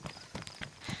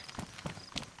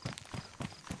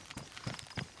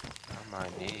 I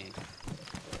might need.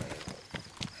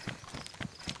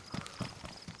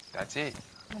 That's it.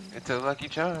 It's a Lucky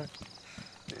Charms.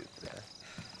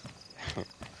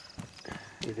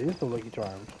 It is the Lucky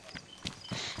Charms.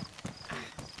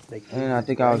 They give And I you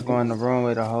think I was brand new. going the wrong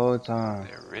way the whole time.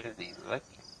 They're really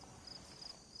lucky.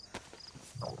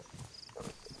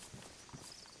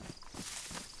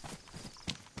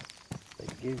 They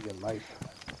give you life.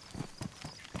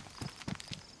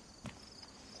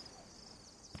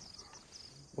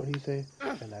 What do you say?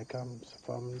 And that comes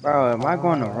from the Bro, am I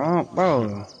going the heart. wrong?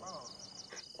 Bro,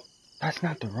 that's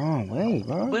not the wrong way,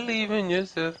 bro. Believe in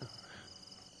yourself.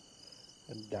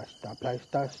 And that's the place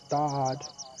to start.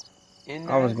 And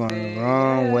I was I going the say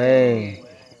wrong way. yay.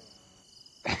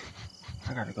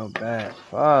 I gotta go back.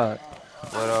 Fuck.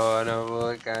 What on a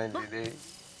what kind of day?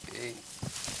 Hey,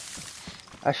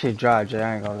 That shit dry, Jay.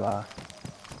 I ain't gonna lie.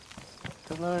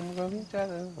 to learn from each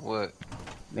other. What?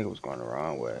 Nigga was going the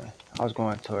wrong way. I was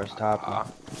going towards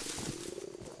Topping.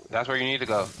 That's where you need to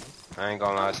go. I ain't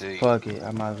gonna lie to you. Fuck it.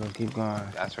 I might as well keep going.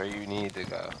 That's where you need to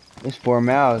go. It's 4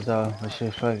 miles though, but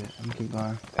shit, fuck it. I'm gonna keep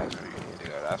going. That's where you need to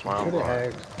go. That's You where I'm should have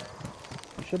going. asked.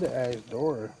 You should have asked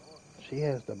Dora. She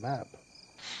has the map.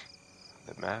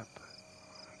 The map.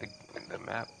 The, the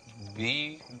map.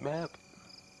 The map.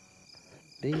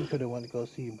 Then you could have went to go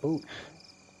see Boots.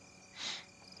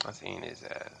 I seen his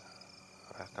ass.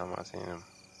 Last time I seen him.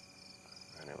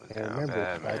 And it was And down remember,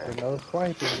 bad, man. sniping, no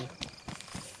swiping.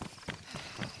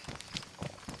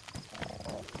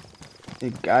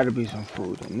 It gotta be some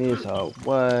food in this. Oh,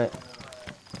 what?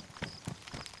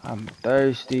 I'm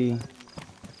thirsty.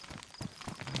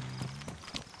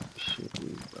 Shit,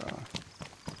 bro.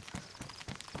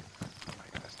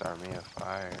 I gotta start me a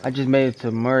fire. I just made it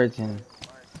to Merton.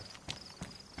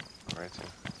 Merton.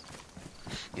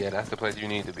 Yeah, that's the place you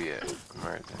need to be at.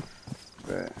 Merton.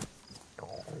 Bruh.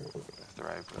 That's the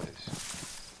right place.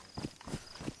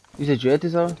 You said you at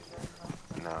this hoe?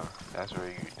 No, that's where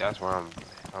you. That's where I'm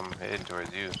heading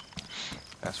towards you.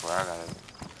 That's where I gotta.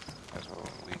 That's what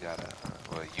we gotta.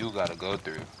 Well, you gotta go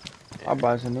through. I And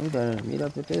bought some new to meet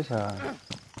up at this hoe.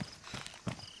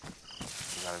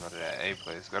 you gotta go to that A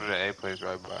place. Go to the A place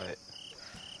right by it.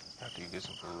 After you get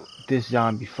some food. This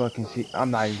zombie fucking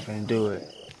I'm not even finna do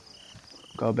it.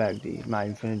 Go back, D. I'm not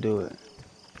even finna do it.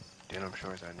 Denim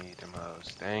shorts, I need them hoes.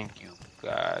 Thank you,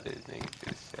 God. This nigga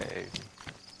just saved me.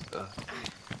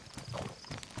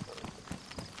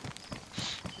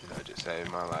 That just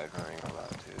saved my life. I ain't gonna lie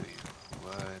to you.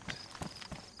 What?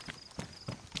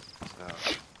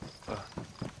 So,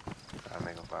 gotta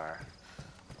make a fire.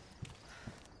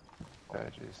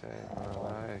 That just saved my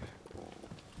life.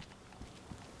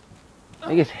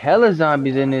 Niggas hella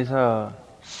zombies in this hoe.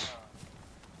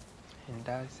 And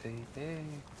I say, hey.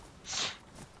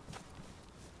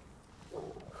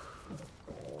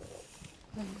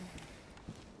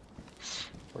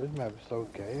 Bro, this map is so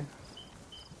gay.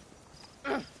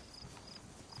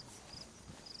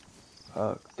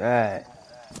 Fuck that.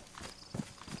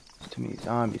 There's too many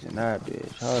zombies in that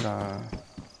bitch. Hold on.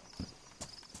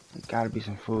 There gotta be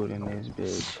some food in this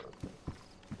bitch.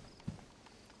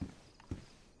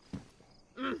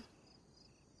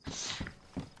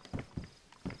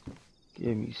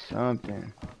 Give me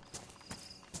something.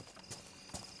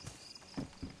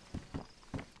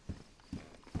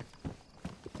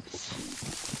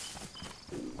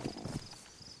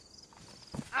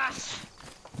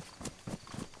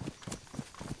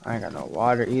 I I ain't got no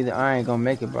water either. I ain't gonna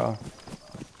make it, bro.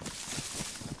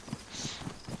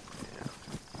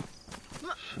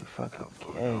 Shit fucking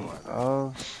gay,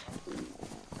 bro.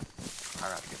 I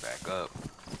gotta get back up.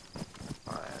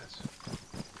 My ass.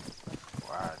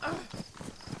 Why?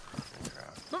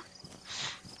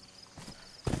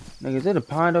 Nigga, is it a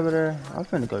pond over there? I'm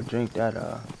finna go drink that,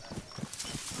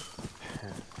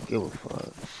 give a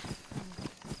fuck.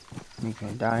 Nigga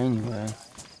finna die anyway.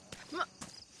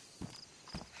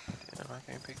 Damn, I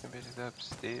can't pick them bitches up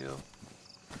still.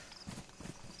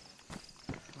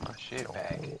 Get my shit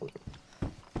back. It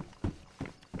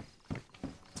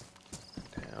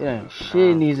Damn, ain't shit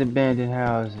in these abandoned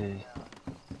houses.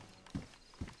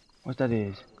 What that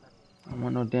is? I don't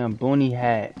want no damn boonie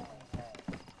hat.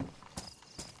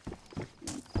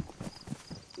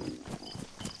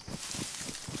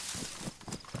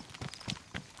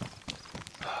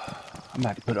 I'm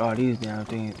about to put all these damn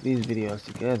things, these videos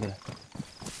together.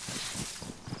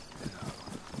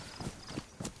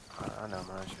 I know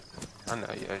my shit. I know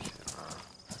your shit,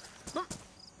 man.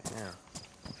 Damn.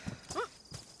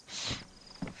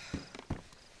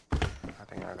 I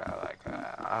think I got like,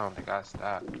 I don't think I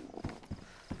stopped.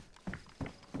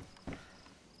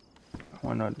 I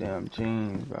want no damn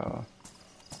jeans, bro.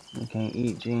 You can't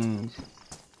eat jeans.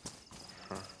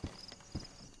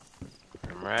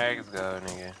 Them rags go,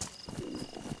 nigga.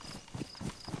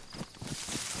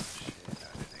 Shit,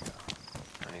 how did they go?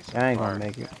 I need some I ain't gonna bark.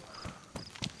 make it.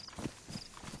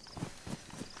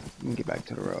 Let me get back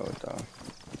to the road, though.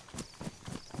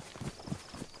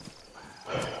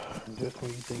 Just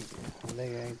when you think a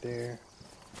nigga ain't there,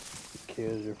 he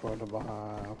kills you from the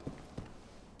behind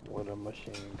with a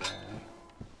machine gun.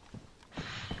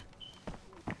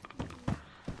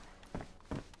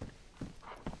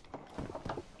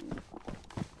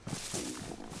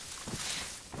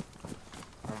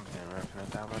 I'm being rapping on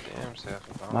top of my damn self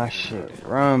if I My don't do no shit damn.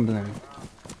 rumbling.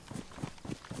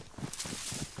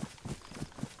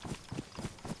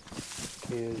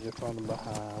 Kills you from the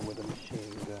behind with a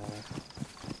machine gun.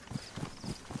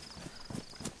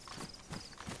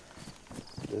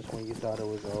 Just when you thought it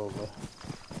was over.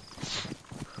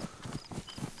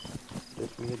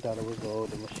 Just when you thought it was over,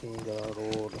 the machine got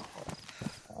older.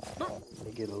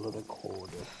 They get a little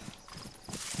colder.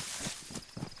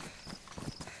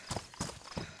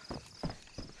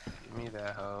 Give me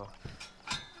that hoe.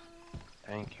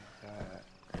 Thank you. God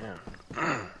damn. I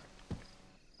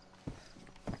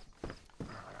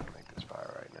gotta make this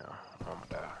fire right now. I'm gonna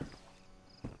die.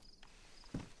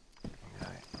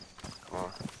 Alright. Come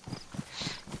on.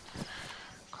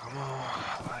 Come on,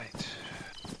 light.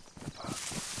 Fuck.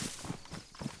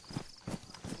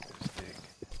 I need a stick.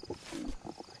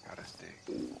 I got a stick.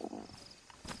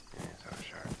 Yeah, so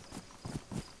sharp.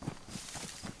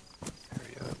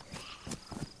 Hurry up.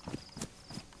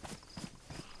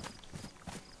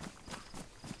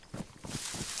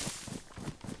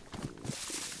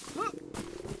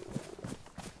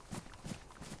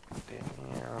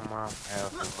 Damn, my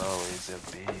health low is a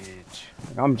bitch.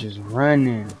 I'm just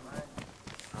running.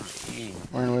 I'm eating.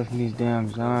 Running away from these damn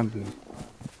zombies.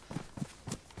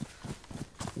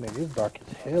 Man, it's dark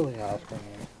as hell in y'all screen.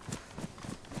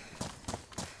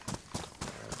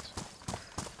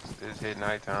 It's hit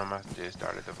nighttime. I just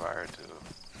started the fire too.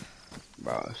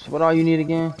 Bro, so what all you need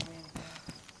again?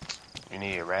 You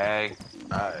need a rag.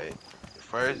 Alright.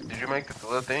 First, did you make the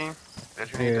little thing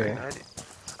that you need to Yeah. ignite it?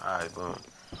 Alright, boom.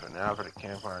 So now for the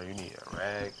campfire, you need a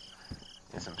rag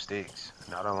and some sticks.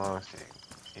 Not a long stick.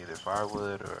 Either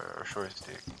firewood or a short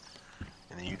stick.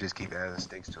 And then you just keep adding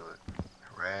sticks to it.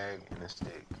 A rag and a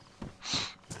stick.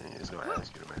 And it's gonna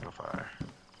ask you to make a fire.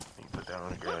 And you put that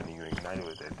on the ground and you ignite it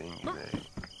with that thing you made.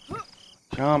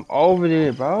 Jump over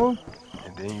there, bro.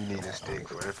 And then you need a stick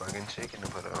for the fucking chicken to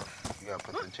put up. You gotta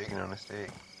put the chicken on the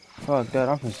stick. Fuck that.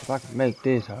 I'm finna see if I can make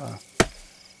this, huh?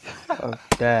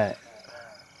 Fuck that.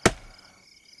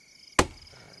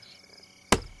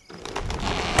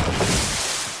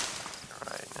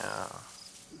 Right now.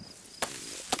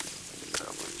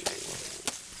 Couple of chicken.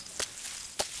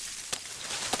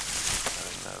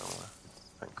 Another one.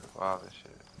 And cook all this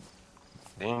shit.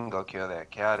 Then go kill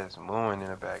that cow that's mooing in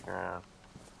the background.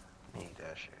 Need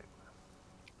that shit.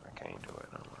 I can't do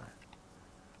it no more.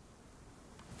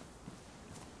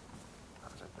 I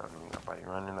just don't need nobody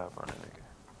running up on a nigga.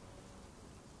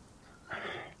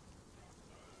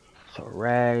 So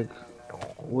rag,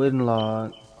 wooden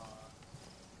log,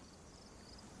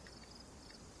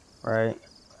 right?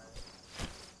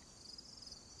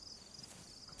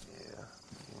 Yeah.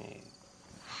 You need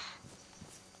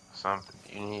something.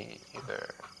 You need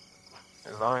either,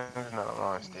 as long as it's not a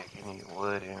long stick, you need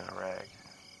wood and a rag.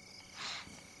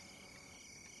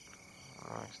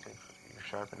 long stick. You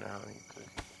sharpen out and you cook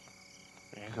it.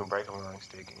 You can break a long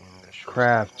stick in a short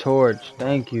stick. Craft torch.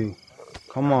 Thank you.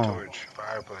 Come Not on. torch.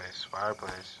 Fireplace.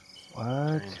 Fireplace.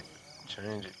 What? Change it.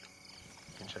 Change it.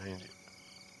 You can change it.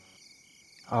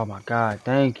 Oh my god.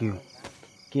 Thank you.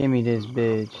 Give me this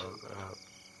bitch. Fuck up.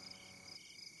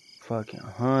 Fucking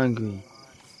hungry.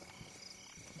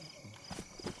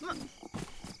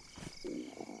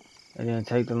 And then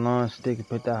take the long stick and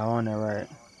put that hoe on there, right?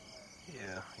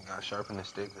 Yeah, you gotta sharpen the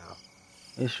stick though.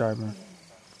 It's sharpened.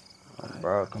 Oh, Alright,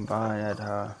 bro, combine that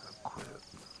hoe. equip.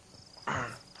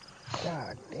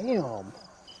 God damn.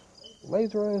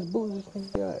 Laser ass bullets this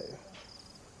nigga got.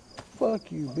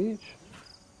 Fuck you, bitch.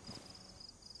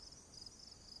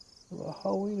 You a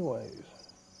hoe anyways.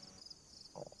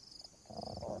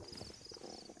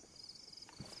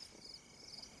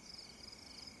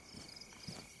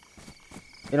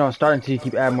 It don't start until you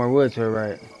keep adding more wood to it,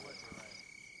 right?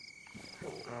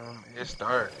 It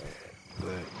start,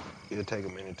 but it'll take a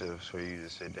minute for you to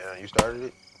sit down. You started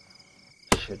it?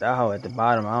 Shit, that hoe at the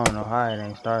bottom, I don't know how it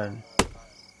ain't starting.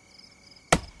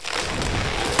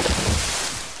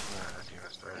 Nah, you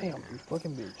gotta start it Damn, again. you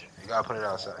fucking bitch. You gotta put it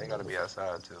outside. You gotta be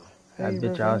outside too. That Hey,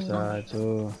 bitch revenge. outside,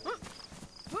 too.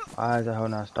 Why is that hoe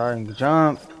not starting?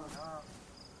 Jump!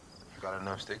 You got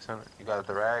enough sticks on it? You got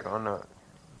the rag on the.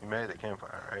 You made the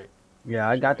campfire, right? Yeah,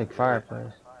 I Should got be the good.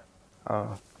 fireplace.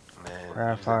 Oh, And then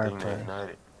craft use the thing to fireplace. ignite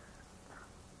it.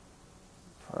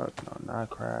 Fuck no, not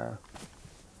craft.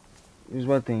 Use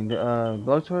what thing? The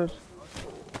blowtorch?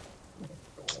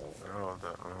 No,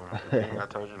 the thing I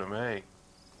told you to make.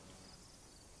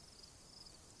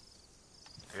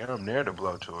 Damn, near the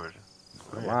blowtorch.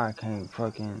 Man, Why I can't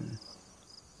fucking...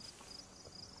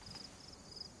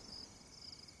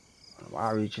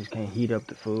 Why we just can't heat up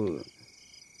the food?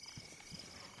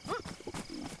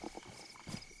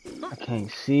 I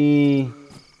can't see.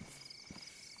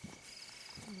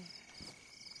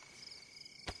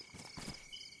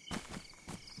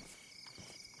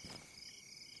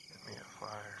 get me a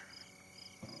fire.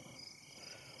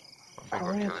 I'm I finna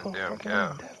go ran kill into this a damn fucking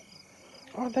cow. death.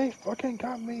 Oh, they fucking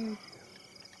got me.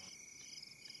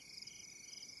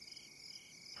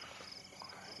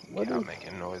 What Cow is...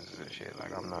 making noises and shit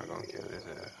like I'm not gonna kill this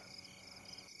ass.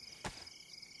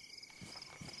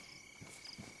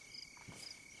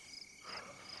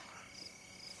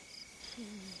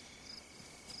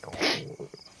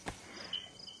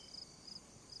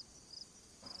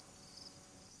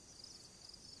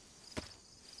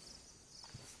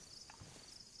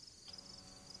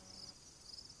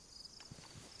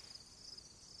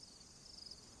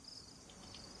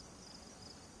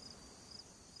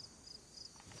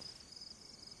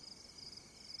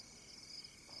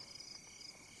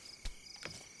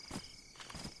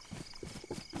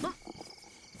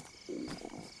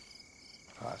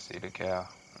 I see the cow.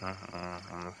 I'm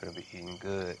gonna feel be eating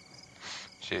good.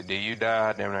 Shit, did you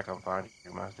die? Damn, I can find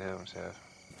you. Must have himself.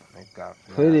 They got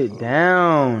Put mad it food.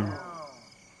 down.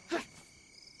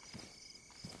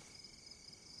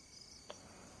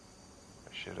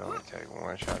 Should only take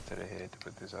one shot to the head to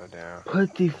put this all down.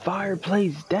 Put the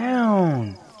fireplace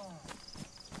down.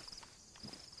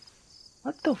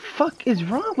 What the fuck is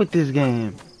wrong with this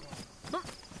game?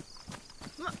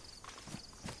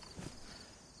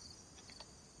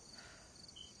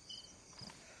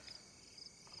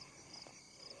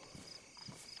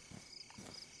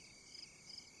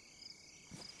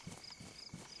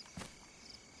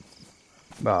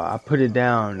 Bro, I put it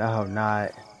down. That hoe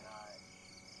not.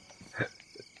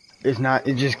 It's not.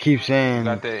 It just keeps You saying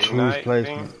got the choose ignite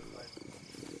thing? placement.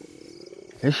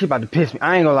 This shit about to piss me.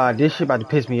 I ain't gonna lie. This shit about to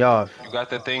piss me off. You got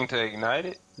the thing to ignite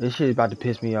it? This shit is about to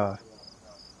piss me off.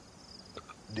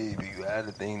 Dude, you had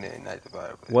the thing to ignite the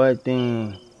fireplace. What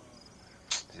thing?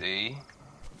 See?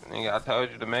 Nigga, I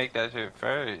told you to make that shit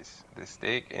first. The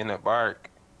stick and the bark.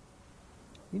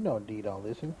 You know D don't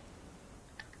listen.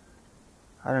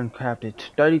 I done crafted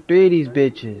 33 of these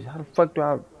bitches. How the fuck do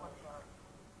I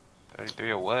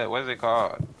 33 or what? What is it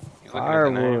called? You looking at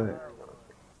the name? firewood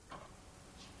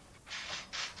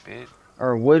Bitch.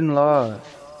 or wooden log?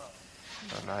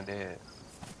 I'm not dead.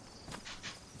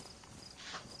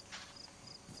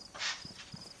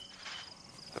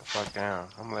 The fuck down.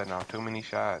 I'm letting off too many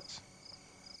shots.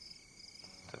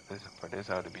 For this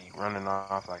how to be running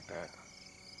off like that.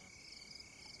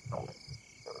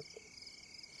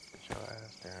 Get your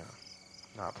ass down.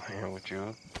 Not playing with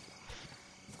you.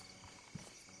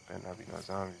 Better not be no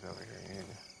zombies over here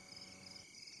either.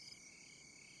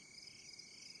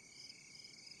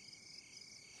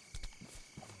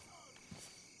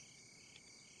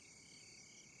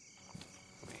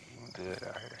 We eating good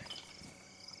out here.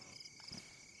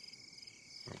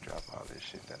 Let me drop all this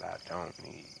shit don't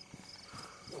need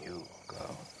you. Go.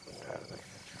 Try to look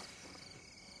at you.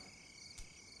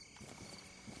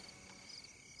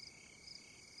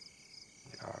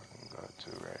 Y'all can go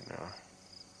too right now.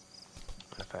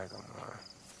 In fact, I'm on.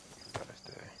 You gotta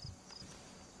stay.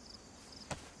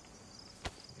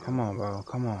 Come on, bro.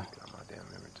 Come on. Got my damn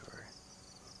inventory.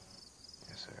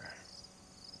 Yes, sir.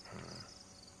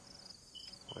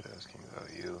 What else can go?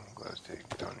 You. Glow stick.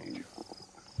 Don't need you.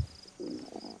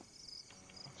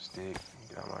 Stick.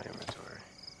 Get out my inventory.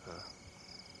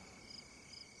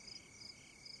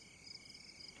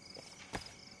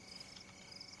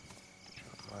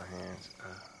 My hands.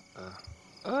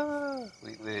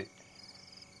 We lit.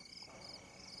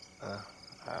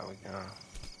 How we going?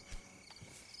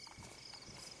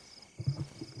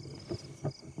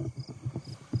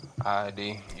 Alright,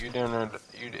 D. You doing there?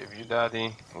 If you die,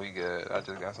 D, we good. I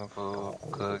just got some food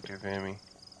cooked. You feel me?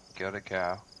 Killed a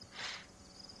cow.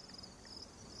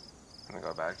 I'm gonna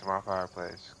go back to my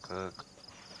fireplace. Cook.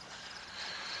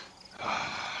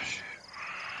 Oh, shit.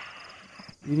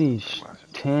 You need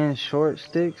 10 short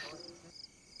sticks?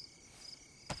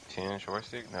 10 short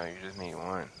stick? No, you just need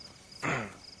one.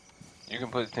 You can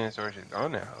put 10 short sticks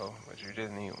on that hoe, but you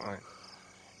just need one.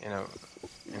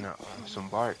 Some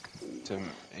bark to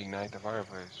ignite the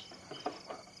fireplace.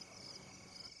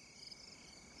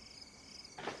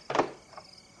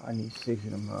 I need 6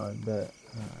 of them, I bet.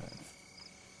 Alright.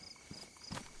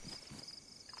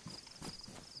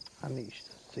 I need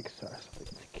 6 shots of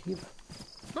tequila.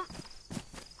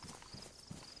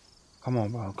 Come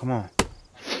on, bro. Come on.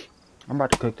 I'm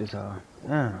about to cook this out.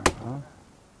 Damn, bro.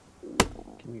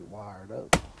 Get me wired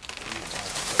up.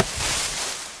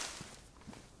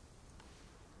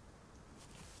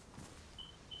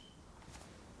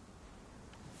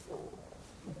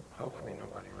 Hopefully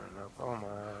nobody run up on my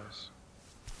ass.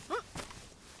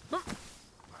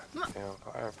 Damn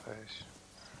fireplace.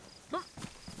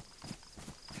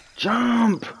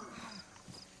 Jump!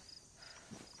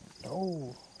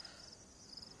 Oh.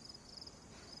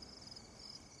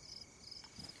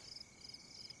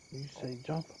 You say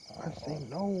jump. I say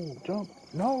no. Jump.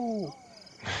 No.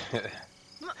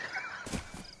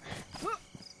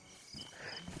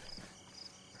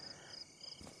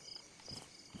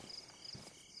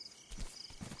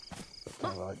 I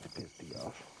like to piss thee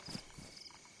off.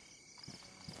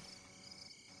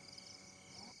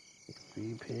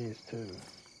 Be pissed too.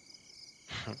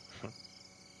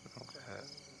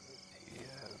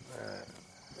 Yeah, man.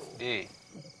 D.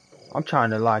 I'm trying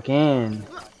to lock in.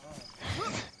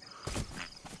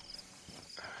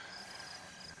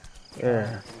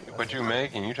 Yeah. What you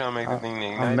making? You trying to make the thing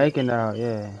ignite? I'm making out,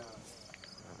 yeah.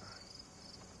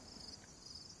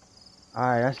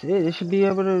 Alright, that's it. It should be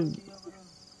able to.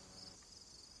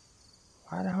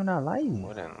 Why the hell not lighting?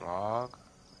 Wooden log?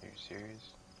 Are you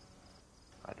serious?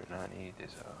 I do not need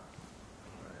this.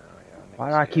 Why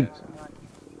do I keep?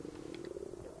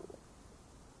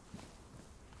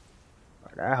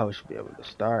 That hoe should be able to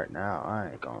start now. I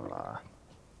ain't gonna lie.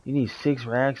 You need 6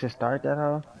 rags to start that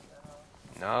hoe?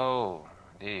 No.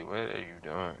 D, what are you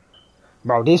doing?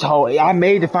 Bro, this hoe, I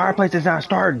made the fireplace that's not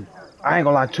starting. I ain't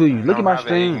gonna lie to you. Look at my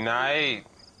stream. Ignite.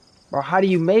 Bro, how do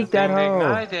you make that hoe?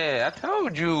 Ignite that. I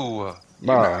told you.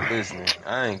 Bro, You're not listening.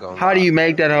 I ain't gonna lie. How do you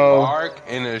make that hoe? Bark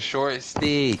and a short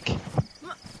stick.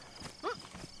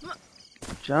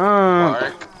 Jump.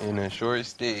 Bark and a short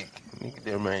stick. Nigga,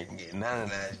 them ain't get none of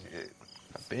that shit.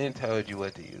 I've been told you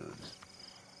what to use.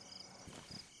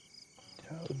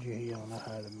 Told you he don't know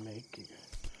how to make it.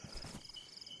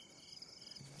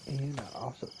 And I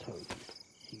also told you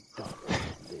he don't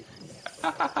listen.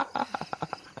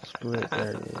 Split,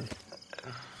 there it is.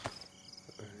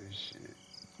 Oh, shit.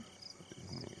 This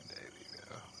nigga daily,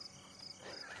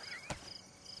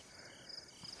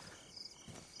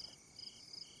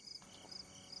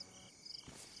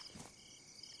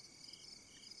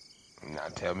 now. Now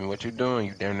tell me what you're doing.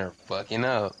 You damn near fucking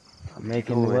up. I'm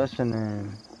making the what's her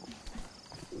name?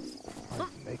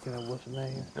 Making a what's the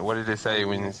name? What did it say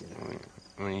when you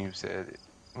said it?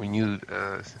 When you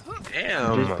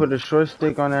damn. Just put a short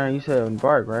stick on there. You said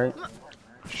bark, right?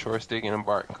 Short stick and a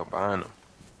bark. Combine them.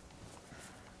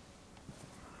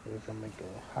 They're gonna make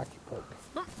a hockey puck.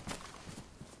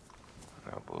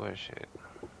 No bullshit.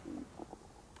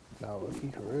 No, he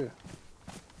for real.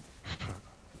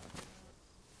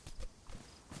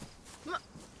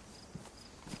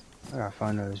 I gotta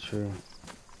find another tree.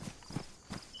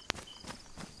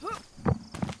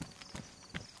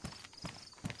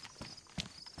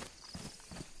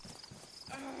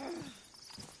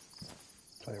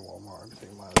 Tell you what, Mark,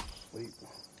 they might sleep.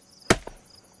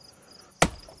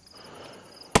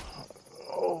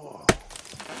 Oh.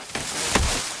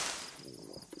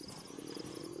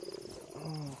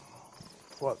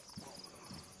 fuck?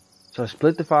 So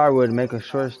split the firewood and make a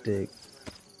short stick.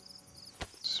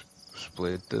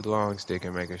 Split the long stick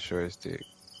and make a short stick.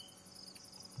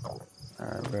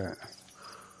 Alright, bro. And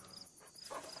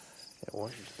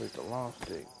once you split the long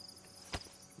stick,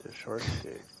 the short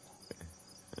stick,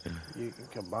 you can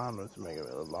combine them to make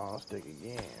a long stick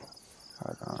again.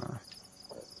 Hold on.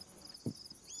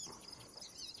 That's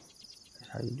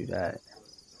how you do that.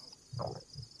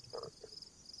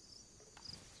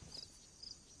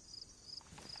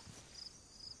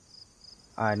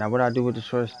 Alright, now what I do with the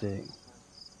short stick?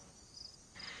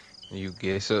 You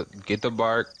get the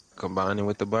bark, combine it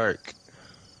with the bark.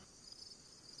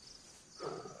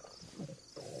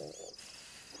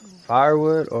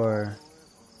 Firewood or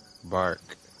Bark.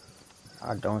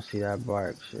 I don't see that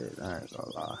bark shit. I ain't gonna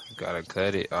lie. You gotta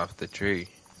cut it off the tree.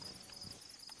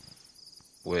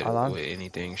 With All I'm,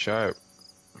 anything sharp.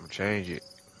 Change it.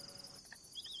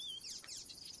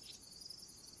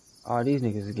 all these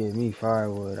niggas is giving me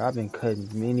firewood. I've been cutting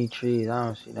many trees. I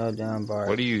don't see no damn bark.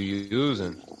 What are you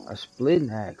using? A splitting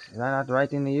axe. Is that not the right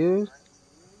thing to use?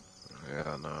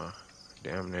 Hell no.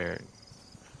 Damn near.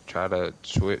 Try to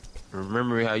switch.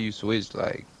 Remember how you switched,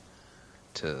 like,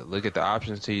 to look at the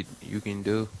options you can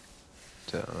do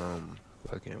to,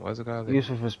 fucking, what's it called?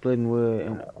 Useful for splitting wood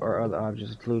and or other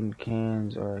objects, including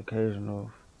cans or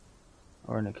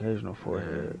an occasional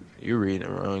forehead. Man, you reading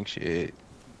the wrong shit.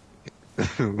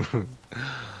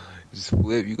 Just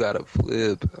flip. You gotta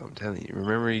flip. I'm telling you.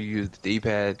 Remember you used the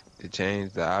D-pad to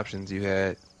change the options you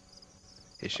had?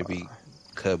 It should be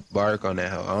cut bark on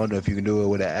that hoe. I don't know if you can do it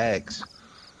with an axe,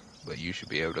 but you should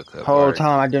be able to cut Whole bark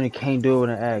time I didn't can't do it with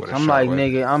an axe. with a I'm sharp like,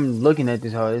 weapon. nigga, I'm looking at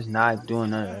this hoe. It's not doing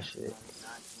none of that shit.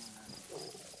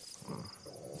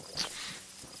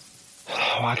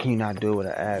 Why can you not do it with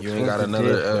an axe? You ain't What's got the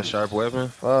another difference? sharp weapon?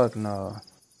 Fuck no.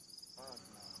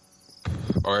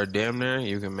 Or damn near,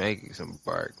 you can make some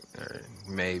bark. Or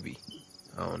maybe.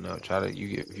 I don't know.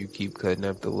 If you keep cutting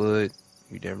up the wood,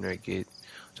 you damn near get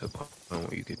to a point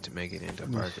where you get to make it into Let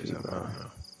me bark or see, something. I bro. don't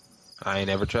know. I ain't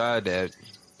never tried that.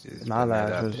 Just My putting that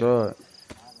last out there. resort.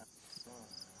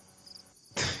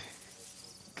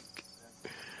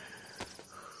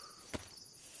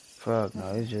 Fuck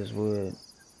no, it's just wood.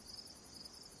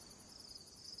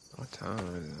 What time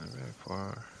is it?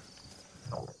 Ep.4.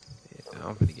 Yeah,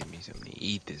 I'm gonna get me something to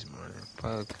eat this morning.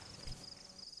 Fuck.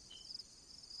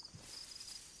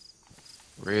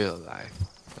 Real life.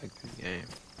 Like this game.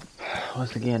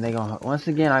 Once again, I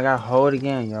gotta hold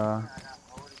again, y'all.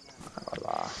 I ain't gonna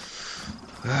lie.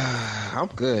 I'm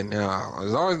good now.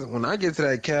 As long as when I get to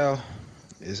that cow,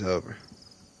 it's over.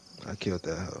 I killed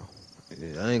that hoe.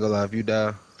 I ain't gonna lie, if you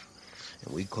die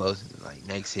and we close in like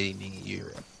next city, nigga,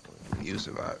 you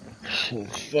survive.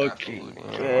 Shit, You got fucking food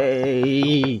in your mouth.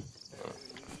 gay.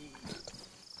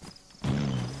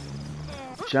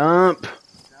 Jump.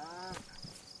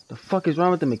 The fuck is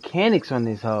wrong with the mechanics on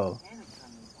this hoe?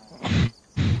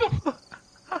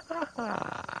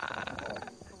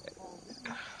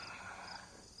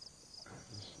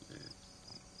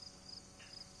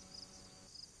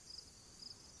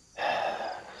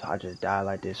 So I just die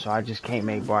like this. So I just can't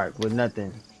make bark with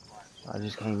nothing. So I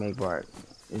just can't make bark.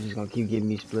 It's just gonna keep getting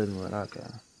me splitting wood. Okay.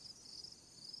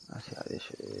 I see how this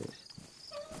shit is.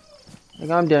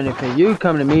 Nigga, I'm down there for you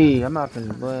come to me. I'm not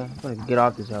finna, boy. I'm gonna get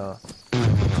off this hoe.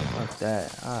 Fuck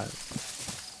that. Alright.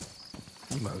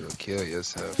 You might as well kill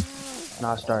yourself.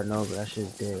 Not starting over. That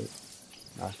shit's dead.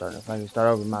 Not starting. If I can start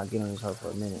over, I might get on this hoe for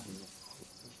a minute.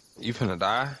 You finna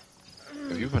die?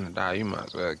 If you finna die, you might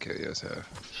as well kill yourself.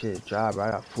 Shit, dry, bro.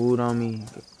 I got food on me.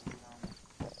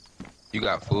 You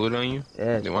got food on you?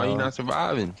 Yes, Then why you bro. not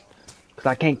surviving? Cause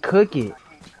I can't cook it.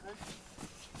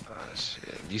 Oh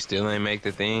shit. You still ain't make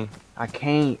the thing? I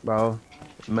can't, bro.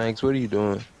 Max, what are you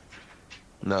doing?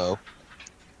 No.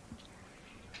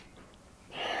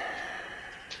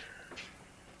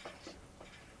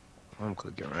 I'm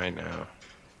cooking right now.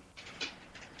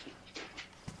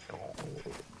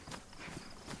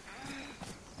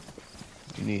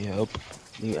 You need help?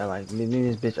 Me,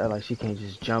 this bitch act like she can't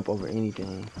just jump over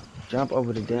anything. Jump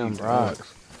over the What are you damn doing?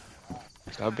 rocks.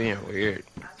 Stop being weird.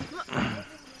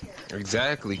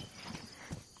 Exactly.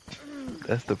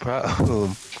 That's the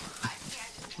problem.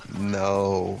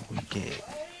 No, you can't.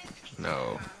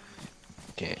 No,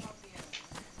 can't.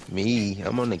 Me,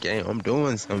 I'm on the game. I'm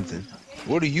doing something.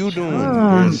 What are you doing? You're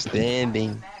Jump.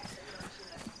 standing.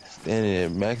 Standing there.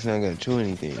 Max not gonna chew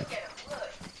anything.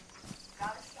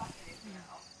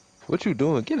 What you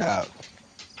doing? Get out.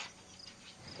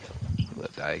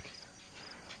 Little dyke.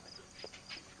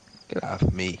 Get off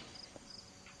of me.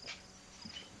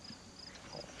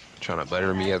 Trying to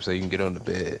butter me up so you can get on the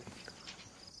bed.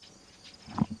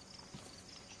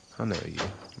 I know you.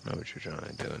 I know what you're trying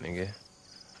to do, nigga.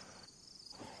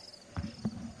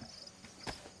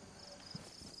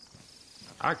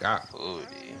 I got food,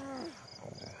 D.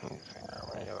 Let me figure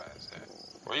out where your ass at.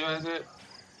 Where your ass at?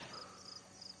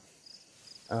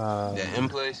 That in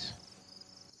place?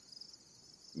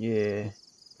 Yeah.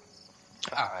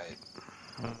 Alright.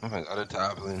 I'm finna go to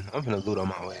Toplin. I'm finna loot on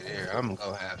my way there. I'm gonna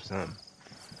go have some.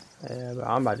 Yeah, but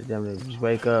I'm about to damn near just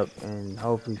wake up and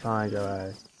hopefully find your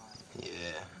ass. Yeah.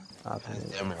 I'm That's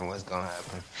finna. damn near what's gonna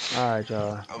happen. Alright,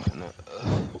 y'all. I'm finna,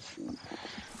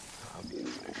 I'll be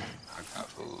over there. I got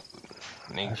food.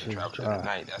 I Nigga can should just travel through the try.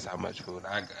 night. That's how much food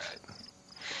I got.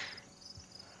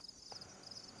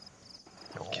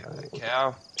 Kill that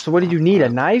cow. So what do you need? A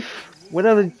knife? What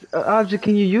other object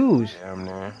can you use? Damn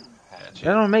near.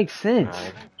 That Hatchet. don't make sense.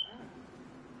 Knife.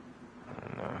 I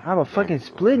don't know. I have a Plenty fucking of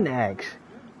food. splitting axe.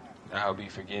 I'll be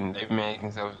forgetting. They be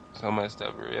making so much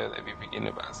stuff real. They be forgetting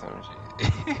about some shit.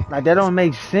 Like that don't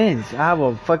make sense. I have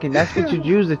a fucking. That's what you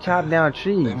use to chop down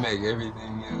They trees. make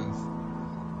everything else.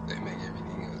 They make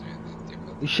everything else really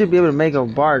You difficult should be able to to make touch a it.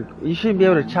 bark. You shouldn't be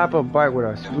able to chop up bark with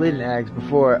a splitting axe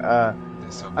before.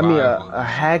 The I mean survival a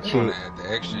shit. They wanna hatchet. add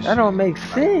the extra That don't shit. make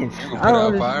Like sense. you can I put don't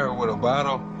out understand. fire with a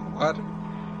bottle of water.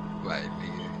 Like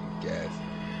nigga, gas.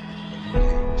 But you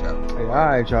can't chop Hey, the all bark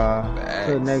right, with the y'all.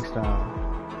 Till axe. next time.